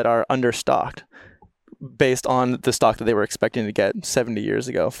forests that are understocked based on the stock that they were expecting to get 70 years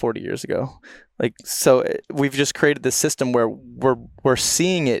ago, 40 years ago. Like, so we've just created this system where we're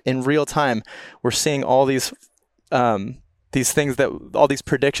seeing it in real time. We're seeing all these things, all these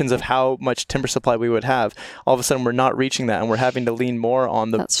predictions of how much timber supply we would have. All of a sudden, we're not reaching that, and we're having to lean more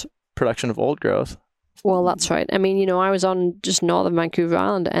on the production of old growth. Well, that's right. I mean, I was on just north of Vancouver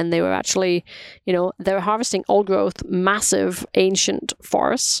Island, and they were actually, they were harvesting old growth, massive ancient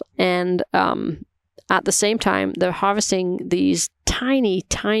forests, and at the same time, they're harvesting these tiny,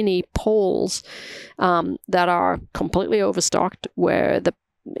 tiny poles that are completely overstocked, where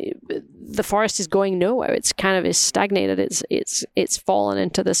the forest is going nowhere. It's kind of is stagnated. It's fallen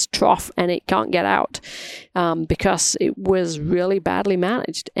into this trough, and it can't get out because it was really badly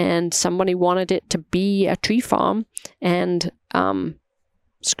managed, and somebody wanted it to be a tree farm and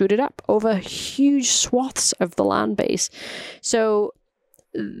screwed it up over huge swaths of the land base. So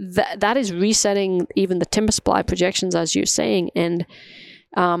that is resetting even the timber supply projections, as you're saying, and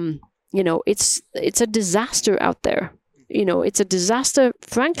it's a disaster out there. It's a disaster,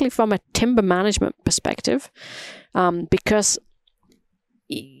 frankly, from a timber management perspective, because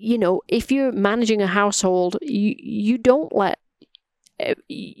if you're managing a household, you don't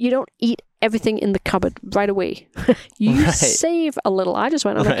eat everything in the cupboard right away. You save a little. I just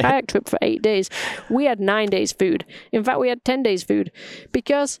went on a kayak trip for 8 days. We had 9 days food. In fact, we had 10 days food,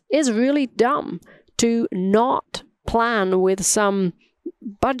 because it's really dumb to not plan with some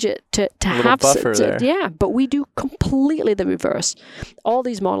budget to have buffer there. Yeah, but we do completely the reverse. All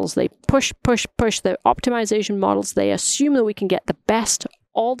these models, they push. They're optimization models. They assume that we can get the best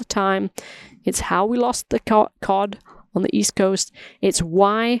all the time. It's how we lost the cod on the East Coast. It's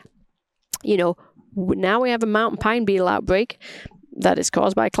why, now we have a mountain pine beetle outbreak that is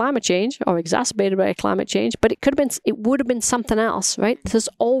caused by climate change or exacerbated by climate change, but it would have been something else, right? There's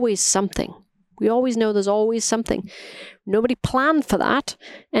always something. We always know there's always something. Nobody planned for that.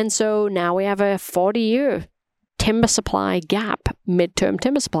 And so now we have a 40-year timber supply gap, midterm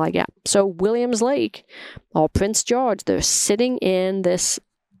timber supply gap. So Williams Lake or Prince George, they're sitting in this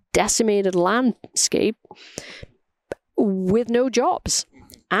decimated landscape with no jobs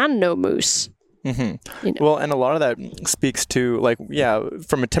and no moose. Mm-hmm. Well, and a lot of that speaks to, like,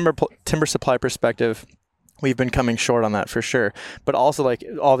 from a timber supply perspective, we've been coming short on that for sure, but also like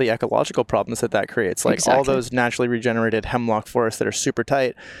all the ecological problems that creates, like all those naturally regenerated hemlock forests that are super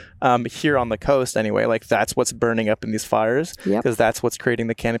tight here on the coast anyway, like that's what's burning up in these fires, because that's what's creating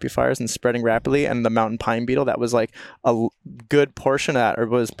the canopy fires and spreading rapidly. And the mountain pine beetle, that was like a good portion of that, or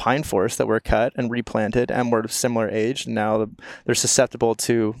was pine forests that were cut and replanted and were similar age. And now they're susceptible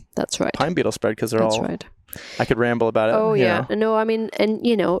to pine beetle spread, because they're all right. I could ramble about it. Oh yeah. No, I mean, and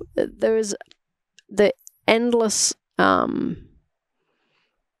there's the endless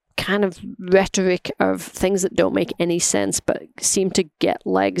kind of rhetoric of things that don't make any sense but seem to get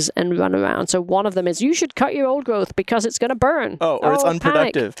legs and run around. So one of them is, you should cut your old growth because it's going to burn. Or it's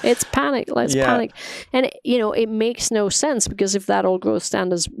unproductive. Panic. It's panic. Let's panic. And it makes no sense, because if that old growth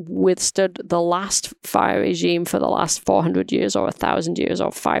stand has withstood the last fire regime for the last 400 years or 1,000 years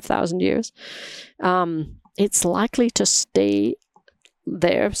or 5,000 years, it's likely to stay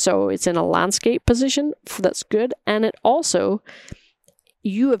there. So it's in a landscape position that's good. And it also,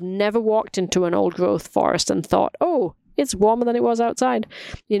 you have never walked into an old growth forest and thought, oh, it's warmer than it was outside.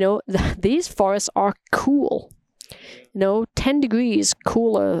 These forests are cool. 10 degrees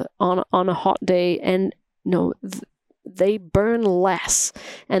cooler on a hot day, and they burn less.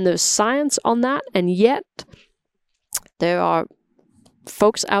 And there's science on that, and yet there are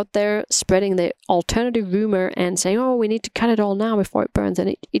folks out there spreading the alternative rumor and saying, oh, we need to cut it all now before it burns.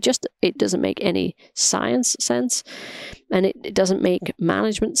 And it doesn't make any science sense, and it doesn't make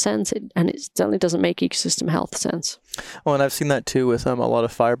management sense, and it certainly doesn't make ecosystem health sense. Well, and I've seen that too with a lot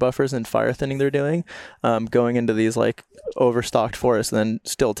of fire buffers and fire thinning they're doing, going into these like overstocked forests and then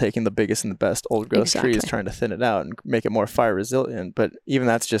still taking the biggest and the best old growth trees, trying to thin it out and make it more fire resilient. But even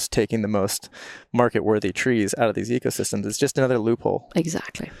that's just taking the most market worthy trees out of these ecosystems. It's just another loophole.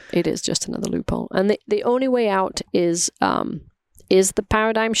 Exactly. It is just another loophole. And the only way out is the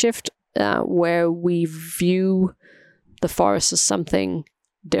paradigm shift, where we view the forest as something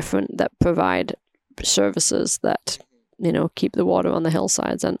different, that provide services that, keep the water on the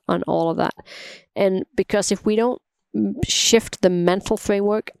hillsides and all of that. And because if we don't shift the mental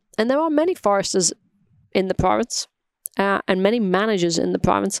framework, and there are many foresters in the province, and many managers in the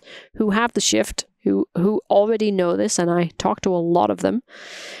province who have the shift, who already know this, and I talk to a lot of them.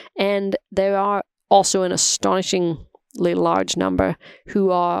 And there are also an astonishingly large number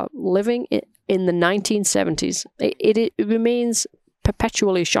who are living in the 1970s. It remains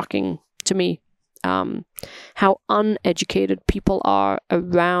perpetually shocking to me how uneducated people are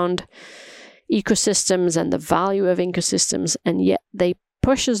around ecosystems and the value of ecosystems, and yet they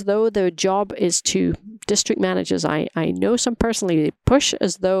push as though their job is to, district managers, I know some personally, they push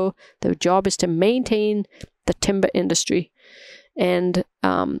as though their job is to maintain the timber industry. And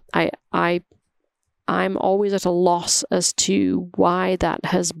I'm always at a loss as to why that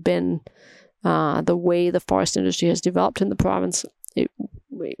has been the way the forest industry has developed in the province.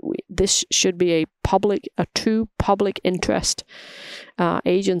 This should be a true public interest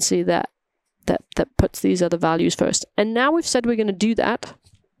agency that puts these other values first. And now we've said we're going to do that.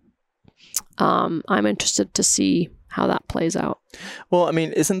 I'm interested to see how that plays out. Well, I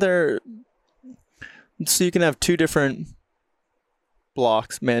mean, isn't there... So you can have two different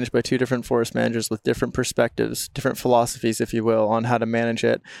blocks managed by two different forest managers with different perspectives, different philosophies, if you will, on how to manage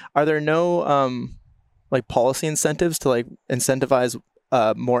it. Are there no policy incentives to incentivize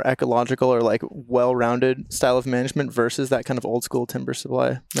more ecological or well-rounded style of management versus that kind of old school timber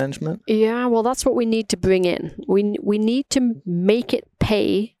supply management? Yeah, well, that's what we need to bring in. We need to make it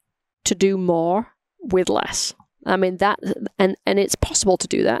pay to do more with less. I mean, that, and it's possible to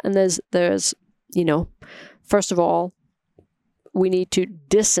do that. And there's first of all, we need to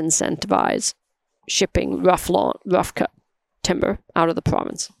disincentivize shipping rough cut timber out of the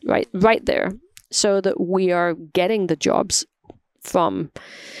province, right there, so that we are getting the jobs from,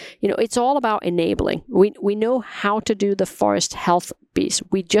 it's all about enabling. We know how to do the forest health piece.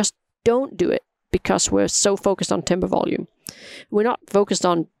 We just don't do it because we're so focused on timber volume. We're not focused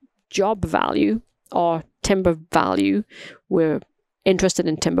on job value or timber value. We're interested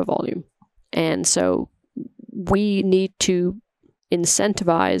in timber volume. And so we need to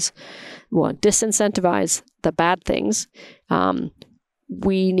disincentivize the bad things.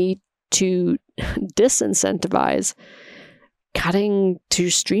 We need to disincentivize cutting to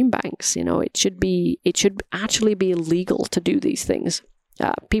stream banks. It should actually be illegal to do these things.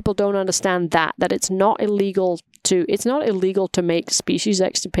 People don't understand that it's not illegal to make species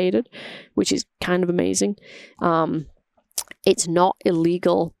extirpated, which is kind of amazing. It's not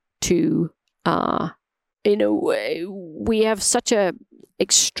illegal to we have such a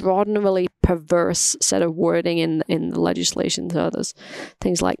extraordinarily perverse set of wording in the legislation. So there's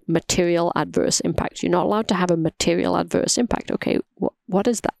things like material adverse impact. You're not allowed to have a material adverse impact. Okay, what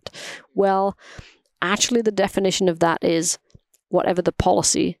is that? Well, actually the definition of that is whatever the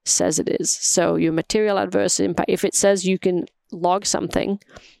policy says it is. So your material adverse impact, if it says you can log something,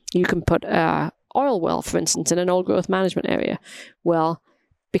 you can put a oil well, for instance, in an old growth management area. Well,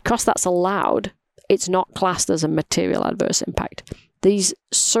 because that's allowed, it's not classed as a material adverse impact. These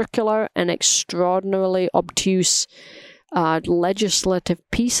circular and extraordinarily obtuse legislative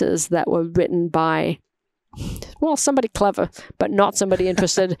pieces that were written by, somebody clever, but not somebody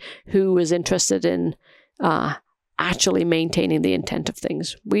interested who was interested in actually maintaining the intent of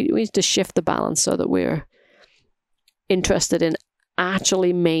things. We need to shift the balance so that we're interested in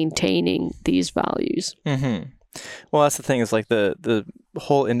actually maintaining these values. Mm-hmm. Well, that's the thing, is the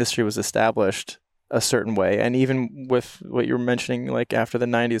whole industry was established a certain way, and even with what you were mentioning, after the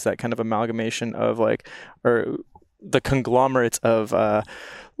 90s, that kind of amalgamation of or the conglomerates of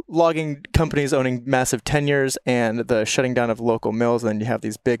logging companies owning massive tenures and the shutting down of local mills, and then you have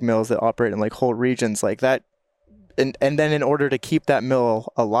these big mills that operate in whole regions that. and then in order to keep that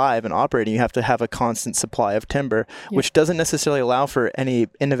mill alive and operating, you have to have a constant supply of timber, which doesn't necessarily allow for any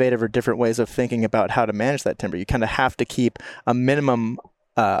innovative or different ways of thinking about how to manage that timber. You kind of have to keep a minimum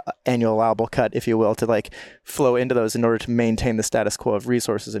annual allowable cut, if you will, to like flow into those in order to maintain the status quo of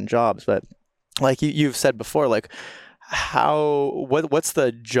resources and jobs. But like you've said before, like what's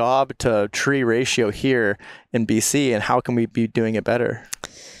the job to tree ratio here in BC, and how can we be doing it better?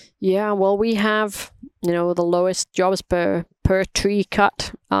 Yeah, well, we have, the lowest jobs per tree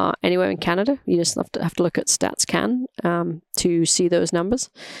cut anywhere in Canada. You just have to look at StatsCan to see those numbers.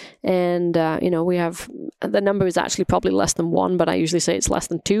 And, we have, the number is actually probably less than 1, but I usually say it's less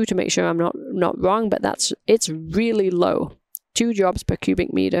than 2 to make sure I'm not wrong, but it's really low. 2 jobs per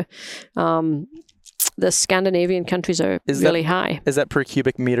cubic meter. The Scandinavian countries are really high. Is that per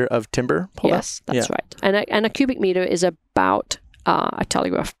cubic meter of timber pulled Yes, that's right. And a cubic meter is about a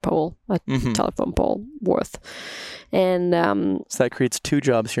telegraph pole, telephone pole worth. And so that creates 2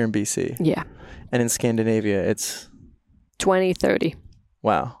 jobs here in BC. Yeah. And in Scandinavia, it's 20, 30.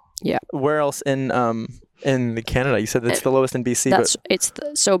 Wow. Yeah. Where else in Canada? You said that's the lowest in BC.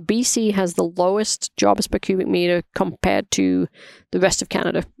 So BC has the lowest jobs per cubic meter compared to the rest of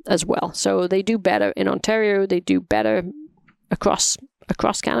Canada as well. So they do better in Ontario. They do better across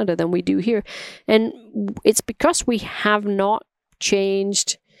Canada than we do here, and it's because we have not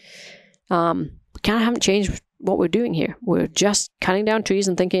changed. We kind of haven't changed what we're doing here. We're just cutting down trees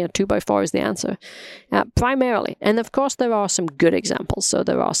and thinking a 2x4 is the answer, primarily. And of course, there are some good examples. So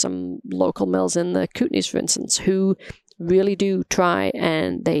there are some local mills in the Kootenays, for instance, who really do try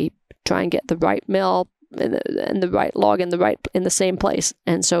and get the right mill and the right log in the same place,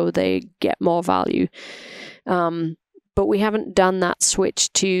 and so they get more value. But we haven't done that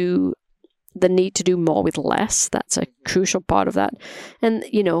switch to the need to do more with less. That's a crucial part of that. And,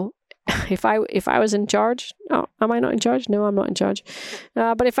 if I was in charge, am I not in charge? No, I'm not in charge.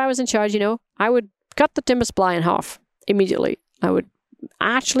 But if I was in charge, I would cut the timber supply in half immediately. I would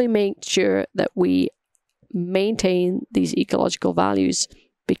actually make sure that we maintain these ecological values,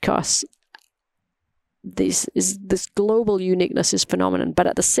 because this global uniqueness is phenomenon. But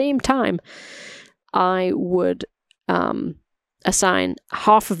at the same time, I would assign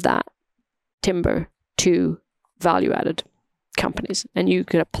half of that timber to value-added companies, and you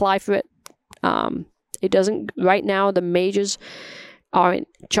could apply for it. It doesn't right now. The majors are in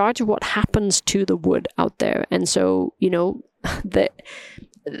charge of what happens to the wood out there, and so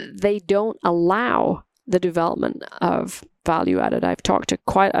they don't allow the development of value-added.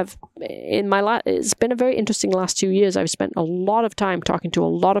 It's been a very interesting last 2 years. I've spent a lot of time talking to a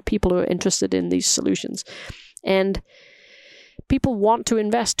lot of people who are interested in these solutions, and people want to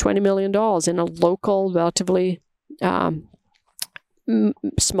invest $20 million in a local, relatively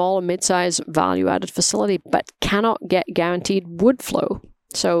small or mid-sized value-added facility, but cannot get guaranteed wood flow.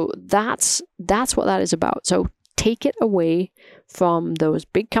 So that's what that is about. So take it away from those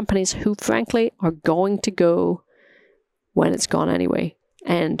big companies who, frankly, are going to go when it's gone anyway,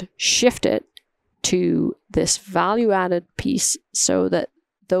 and shift it to this value-added piece so that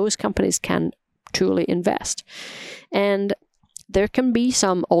those companies can truly invest. And there can be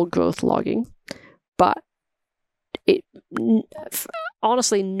some old growth logging, but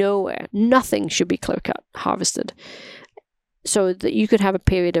honestly, nothing should be clear cut, harvested, so that you could have a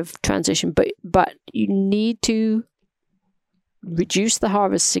period of transition. But you need to reduce the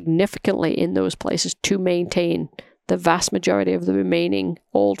harvest significantly in those places to maintain the vast majority of the remaining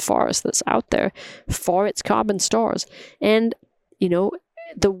old forest that's out there for its carbon stores. And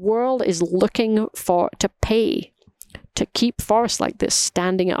the world is looking to pay to keep forests like this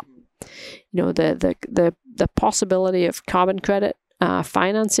standing up. The possibility of carbon credit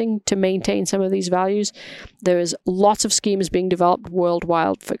financing to maintain some of these values. There is lots of schemes being developed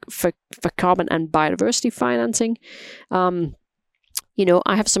worldwide for carbon and biodiversity financing.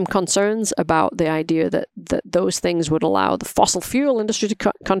 I have some concerns about the idea that those things would allow the fossil fuel industry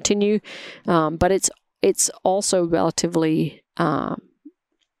to continue, but it's also relatively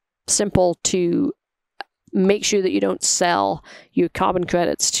simple to make sure that you don't sell your carbon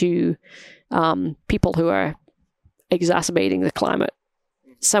credits to people who are exacerbating the climate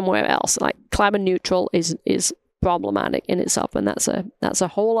somewhere else. Like, climate neutral is problematic in itself, and that's a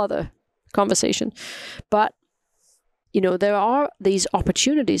whole other conversation. But there are these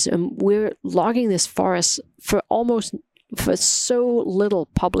opportunities, and we're logging this forest for so little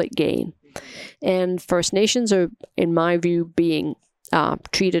public gain. And First Nations are, in my view, being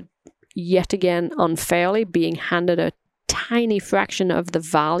treated yet again unfairly, being handed a tiny fraction of the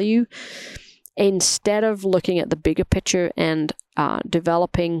value instead of looking at the bigger picture and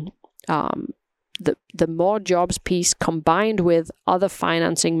developing the more jobs piece combined with other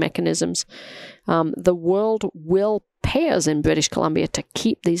financing mechanisms, the world will pay us in British Columbia to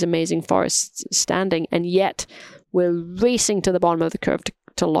keep these amazing forests standing, and yet we're racing to the bottom of the curve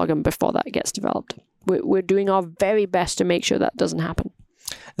to log them before that gets developed. We're doing our very best to make sure that doesn't happen.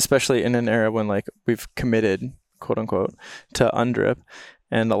 Especially in an era when like we've committed, quote unquote, to UNDRIP,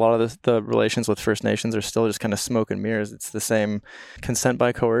 and a lot of the relations with First Nations are still just kind of smoke and mirrors. It's the same consent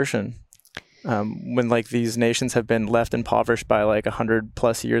by coercion. When like these nations have been left impoverished by like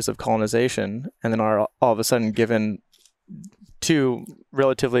 100+ years of colonization, and then are all of a sudden given two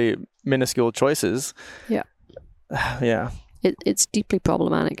relatively minuscule choices. Yeah. Yeah. It's deeply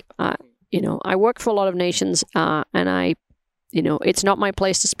problematic. I work for a lot of nations, and it's not my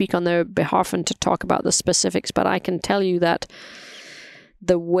place to speak on their behalf and to talk about the specifics, but I can tell you that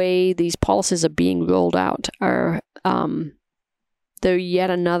the way these policies are being rolled out are they're yet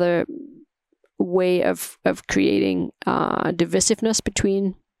another way of creating divisiveness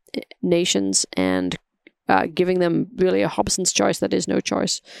between nations and giving them really a Hobson's choice that is no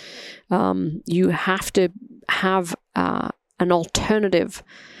choice. You have to have an alternative,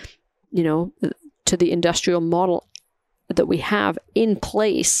 to the industrial model that we have in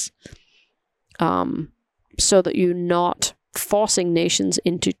place, so that you're not forcing nations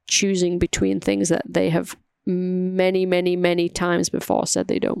into choosing between things that they have many, many, many times before said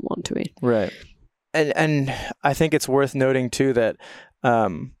they don't want to eat. Right. And I think it's worth noting too that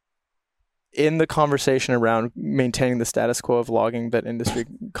in the conversation around maintaining the status quo of logging that industry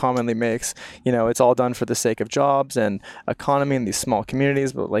commonly makes, it's all done for the sake of jobs and economy in these small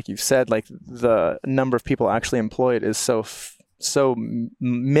communities. But like you've said, like the number of people actually employed is so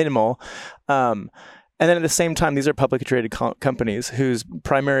minimal. And then at the same time, these are publicly traded companies whose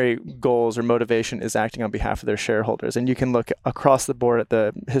primary goals or motivation is acting on behalf of their shareholders. And you can look across the board at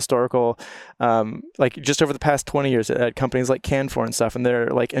the historical, like just over the past 20 years at companies like Canfor and stuff, and they're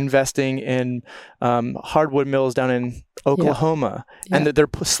like investing in hardwood mills down in Oklahoma, and they're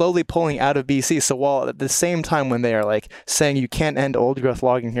slowly pulling out of BC. So while at the same time when they are like saying you can't end old growth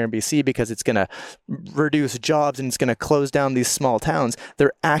logging here in BC because it's going to reduce jobs and it's going to close down these small towns,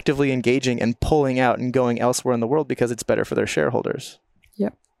 they're actively engaging and pulling out and going elsewhere in the world because it's better for their shareholders.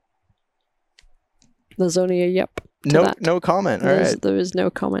 Yep. There's only a yep to that. No comment. All right. There is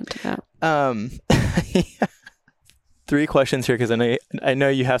no comment to that. 3 questions here because I know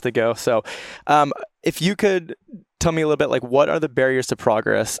you have to go. So if you could tell me a little bit, like, what are the barriers to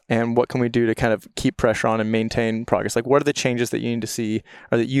progress and what can we do to kind of keep pressure on and maintain progress? Like, what are the changes that you need to see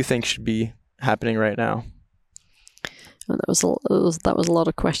or that you think should be happening right now? Oh, that was a lot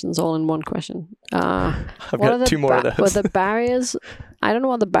of questions all in one question. I've got 2 more of those. Well, the barriers, I don't know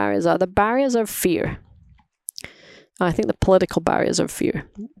what the barriers are. The barriers are fear. I think the political barriers are fear.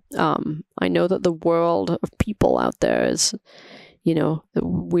 I know that the world of people out there is,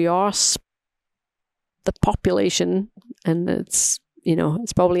 we are the population, and it's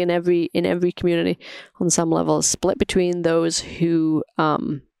probably in every community on some level, is split between those who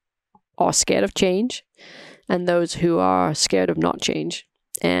are scared of change and those who are scared of not change.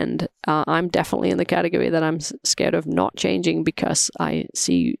 And I'm definitely in the category that I'm scared of not changing because I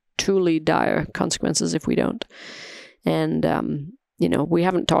see truly dire consequences if we don't. And we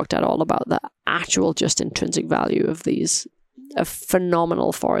haven't talked at all about the actual just intrinsic value of these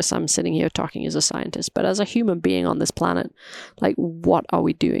phenomenal forests. I'm sitting here talking as a scientist, but as a human being on this planet, like, what are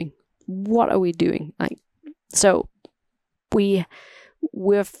we doing? What are we doing? Like, so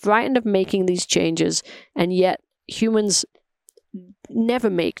we're frightened of making these changes, and yet humans never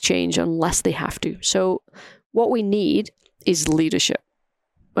make change unless they have to. So what we need is leadership.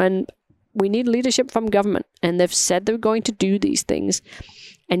 And we need leadership from government, and they've said they're going to do these things,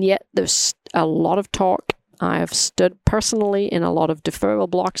 and yet there's a lot of talk. I have stood personally in a lot of deferral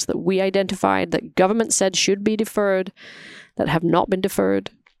blocks that we identified that government said should be deferred, that have not been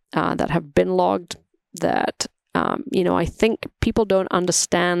deferred, that have been logged, that, I think people don't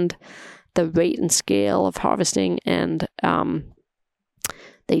understand the rate and scale of harvesting, and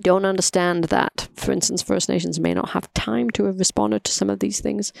they don't understand that, for instance, First Nations may not have time to have responded to some of these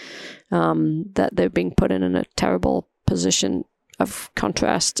things, that they're being put in a terrible position of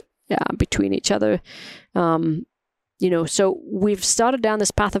contrast between each other. So we've started down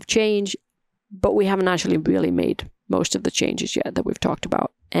this path of change, but we haven't actually really made most of the changes yet that we've talked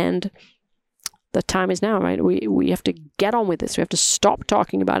about. And the time is now, right? We have to get on with this. We have to stop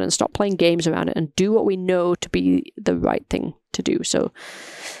talking about it and stop playing games around it and do what we know to be the right thing to do. So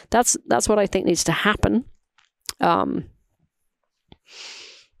that's what I think needs to happen. I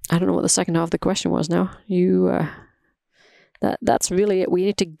don't know what the second half of the question was now. That's really it. We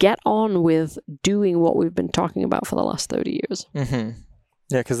need to get on with doing what we've been talking about for the last 30 years. Mm-hmm.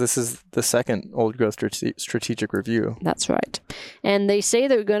 Yeah, because this is the second old growth strategic review. That's right. And they say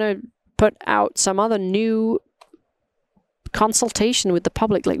they're going to put out some other new consultation with the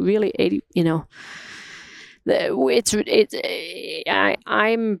public, like really 80,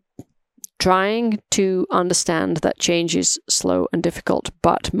 I'm trying to understand that change is slow and difficult,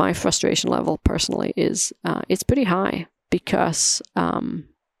 but my frustration level personally is it's pretty high because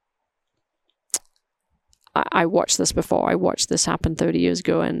I watched this before. I watched this happen 30 years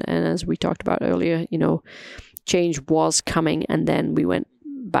ago, and as we talked about earlier, change was coming, and then we went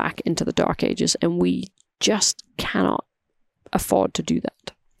back into the dark ages, and we just cannot afford to do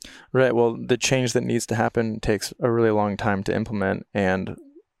that. Right. Well, the change that needs to happen takes a really long time to implement, and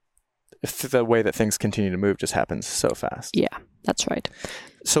the way that things continue to move just happens so fast. Yeah, that's right.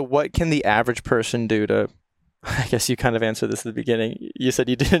 So what can the average person do to, I guess you kind of answered this at the beginning. You said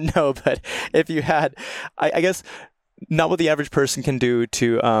you didn't know, but if you had, I guess not what the average person can do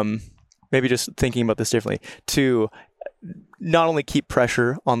to, maybe just thinking about this differently, to not only keep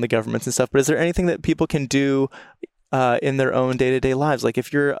pressure on the governments and stuff, but is there anything that people can do in their own day-to-day lives? Like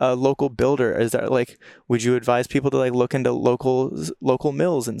if you're a local builder, is that would you advise people to look into local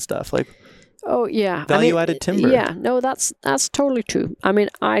mills and stuff? Oh yeah, value-added timber. Yeah, no, that's totally true. I mean,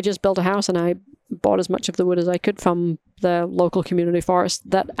 I just built a house and I bought as much of the wood as I could from the local community forest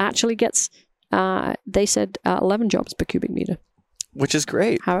that actually gets, they said 11 jobs per cubic meter. Which is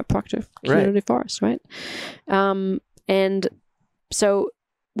great. Howard Proctor Community Forest, right? And so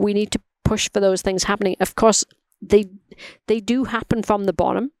we need to push for those things happening. Of course, they do happen from the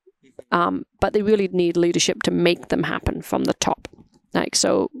bottom, but they really need leadership to make them happen from the top. I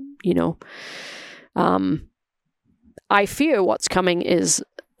fear what's coming is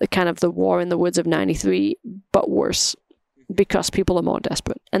kind of the war in the woods of 93, but worse, because people are more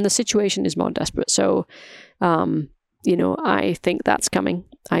desperate and the situation is more desperate. So, I think that's coming.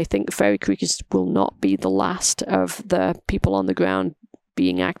 I think Fairy Creek will not be the last of the people on the ground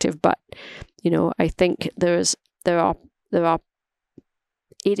being active, but, I think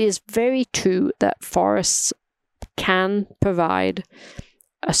it is very true that forests can provide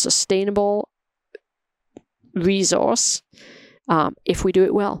a sustainable resource if we do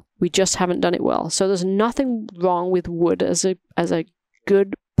it well. We just haven't done it well. So there's nothing wrong with wood as a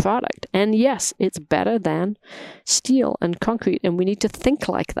good product. And yes, it's better than steel and concrete, and we need to think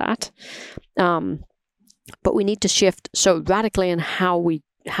like that. But we need to shift so radically in how we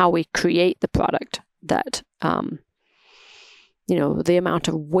create the product that the amount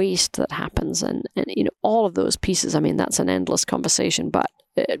of waste that happens and all of those pieces. I mean, that's an endless conversation, but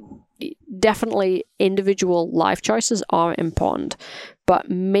definitely individual life choices are important, but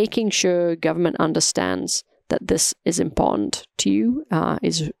making sure government understands that this is important to you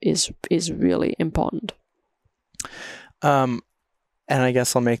is really important. And I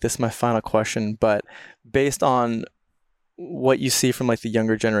guess I'll make this my final question, but based on what you see from the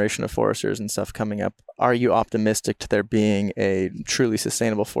younger generation of foresters and stuff coming up, are you optimistic to there being a truly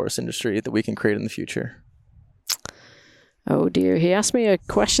sustainable forest industry that we can create in the future? Oh dear, he asked me a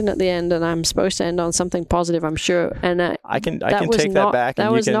question at the end, and I'm supposed to end on something positive, I'm sure. And I can take that back.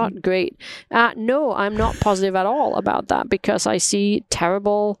 That was not great. No, I'm not positive at all about that, because I see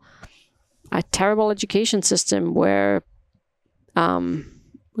a terrible education system where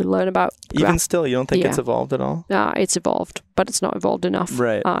we learn about... Even still, you don't think it's evolved at all? It's evolved, but it's not evolved enough.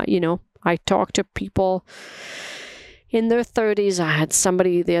 Right. I talk to people in their 30s. I had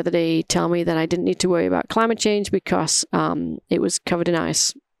somebody the other day tell me that I didn't need to worry about climate change because it was covered in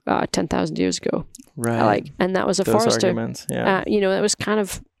ice 10,000 years ago. Right. And that was a Those forester. Arguments, yeah. That was kind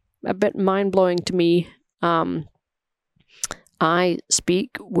of a bit mind-blowing to me. I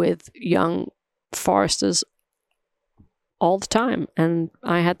speak with young foresters all the time, and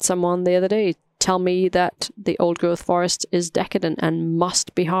I had someone the other day tell me that the old growth forest is decadent and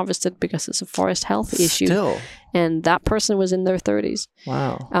must be harvested because it's a forest health issue. Still. And that person was in their 30s.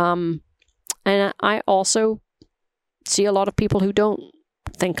 Wow. And I also see a lot of people who don't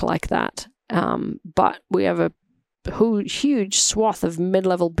think like that. But we have a huge swath of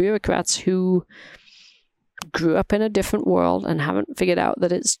mid-level bureaucrats who grew up in a different world and haven't figured out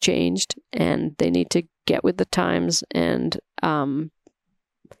that it's changed, and they need to get with the times. And I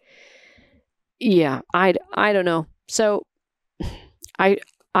don't know. So I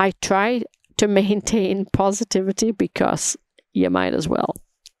try to maintain positivity because you might as well.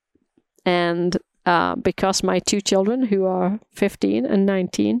 And because my two children, who are 15 and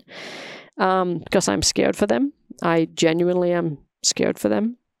 19, because I'm scared for them. I genuinely am scared for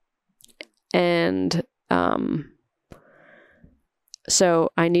them. And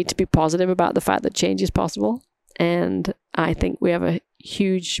So I need to be positive about the fact that change is possible. And I think we have a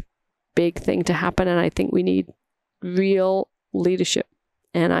huge, big thing to happen. And I think we need real leadership.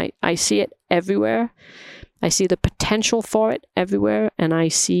 And I see it everywhere. I see the potential for it everywhere. And I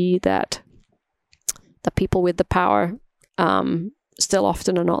see that the people with the power still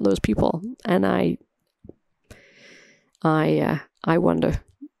often are not those people. And I wonder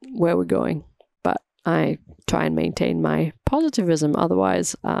where we're going. But I try and maintain my positivism.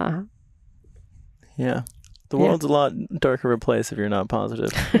 Otherwise, yeah. The world's a lot darker of a place if you're not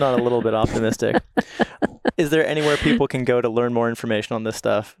positive, not a little bit optimistic. Is there anywhere people can go to learn more information on this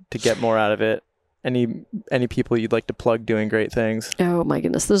stuff, to get more out of it? Any people you'd like to plug doing great things? Oh my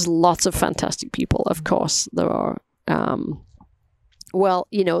goodness, there's lots of fantastic people. Of course, there are. Well,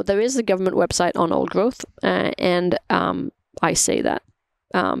 there is the government website on old growth, and I say that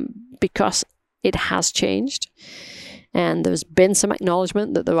because it has changed. And there's been some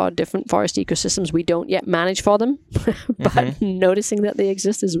acknowledgement that there are different forest ecosystems. We don't yet manage for them, but noticing that they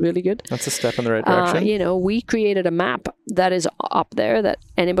exist is really good. That's a step in the right direction. We created a map that is up there that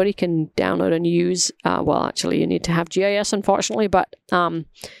anybody can download and use. Well, actually, you need to have GIS, unfortunately, but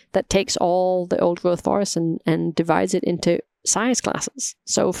that takes all the old growth forests and divides it into size classes.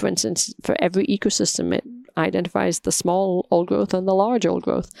 So, for instance, for every ecosystem, it identifies the small old growth and the large old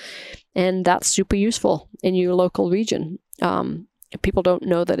growth. And that's super useful in your local region. People don't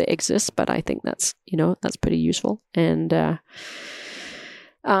know that it exists, but I think that's pretty useful. And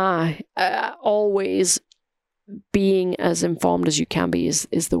always being as informed as you can be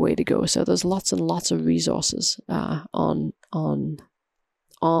is the way to go. So there's lots and lots of resources on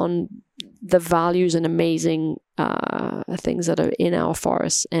the values and amazing things that are in our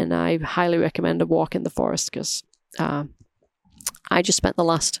forests. And I highly recommend a walk in the forest because I just spent the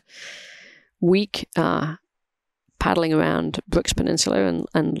last week paddling around Brooks Peninsula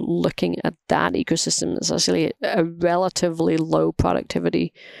and looking at that ecosystem. It's actually a relatively low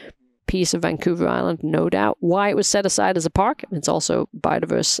productivity piece of Vancouver Island, no doubt. Why it was set aside as a park, it's also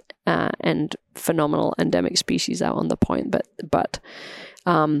biodiverse and phenomenal endemic species out on the point. But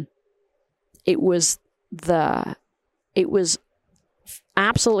it was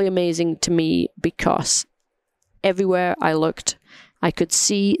absolutely amazing to me because everywhere I looked, I could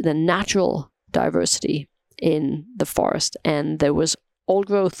see the natural diversity in the forest, and there was old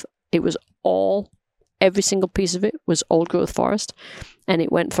growth. It was every single piece of it was old growth forest, and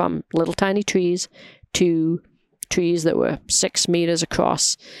it went from little tiny trees to trees that were 6 meters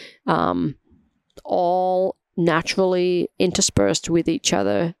across, all naturally interspersed with each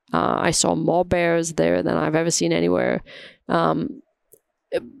other. I saw more bears there than I've ever seen anywhere.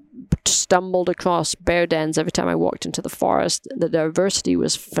 Stumbled across bear dens every time I walked into the forest. The diversity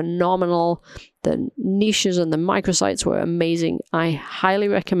was phenomenal. The niches and the microsites were amazing. I highly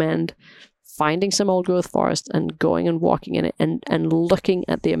recommend finding some old growth forest and going and walking in it and looking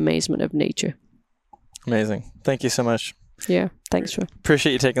at the amazement of nature. Amazing. Thank you so much. Yeah, thanks.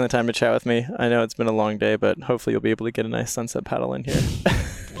 Appreciate you taking the time to chat with me. I know it's been a long day, but hopefully you'll be able to get a nice sunset paddle in here.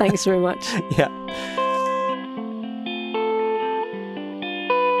 Thanks very much. Yeah.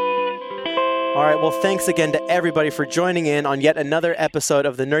 All right. Well, thanks again to everybody for joining in on yet another episode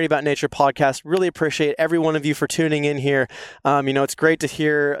of the Nerdy About Nature podcast. Really appreciate every one of you for tuning in here. It's great to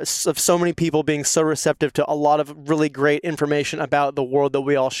hear of so many people being so receptive to a lot of really great information about the world that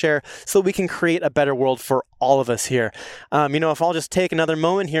we all share so we can create a better world for all of us here. If I'll just take another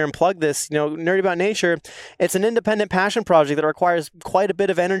moment here and plug this, Nerdy About Nature, it's an independent passion project that requires quite a bit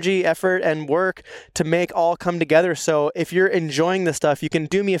of energy, effort, and work to make all come together. So if you're enjoying this stuff, you can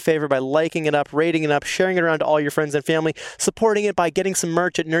do me a favor by liking it up, rating it up, sharing it around to all your friends and family, supporting it by getting some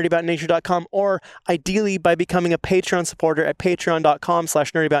merch at nerdyaboutnature.com, or ideally by becoming a Patreon supporter at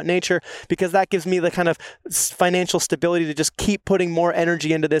patreon.com/nerdyaboutnature, because that gives me the kind of financial stability to just keep putting more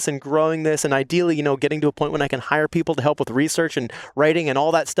energy into this and growing this, and ideally, getting to a point when I can hire people to help with research and writing and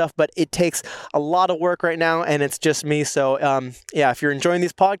all that stuff. But it takes a lot of work right now, and it's just me. So if you're enjoying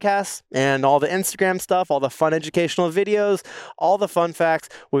these podcasts and all the Instagram stuff, all the fun educational videos, all the fun facts,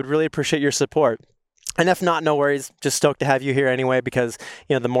 we'd really appreciate your support. And if not, no worries. Just stoked to have you here anyway, because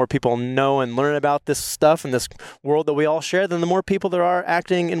the more people know and learn about this stuff and this world that we all share, then the more people there are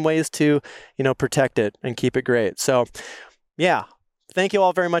acting in ways to protect it and keep it great. So thank you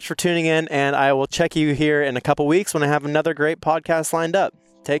all very much for tuning in, and I will check you here in a couple weeks when I have another great podcast lined up.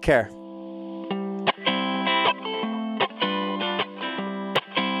 Take care.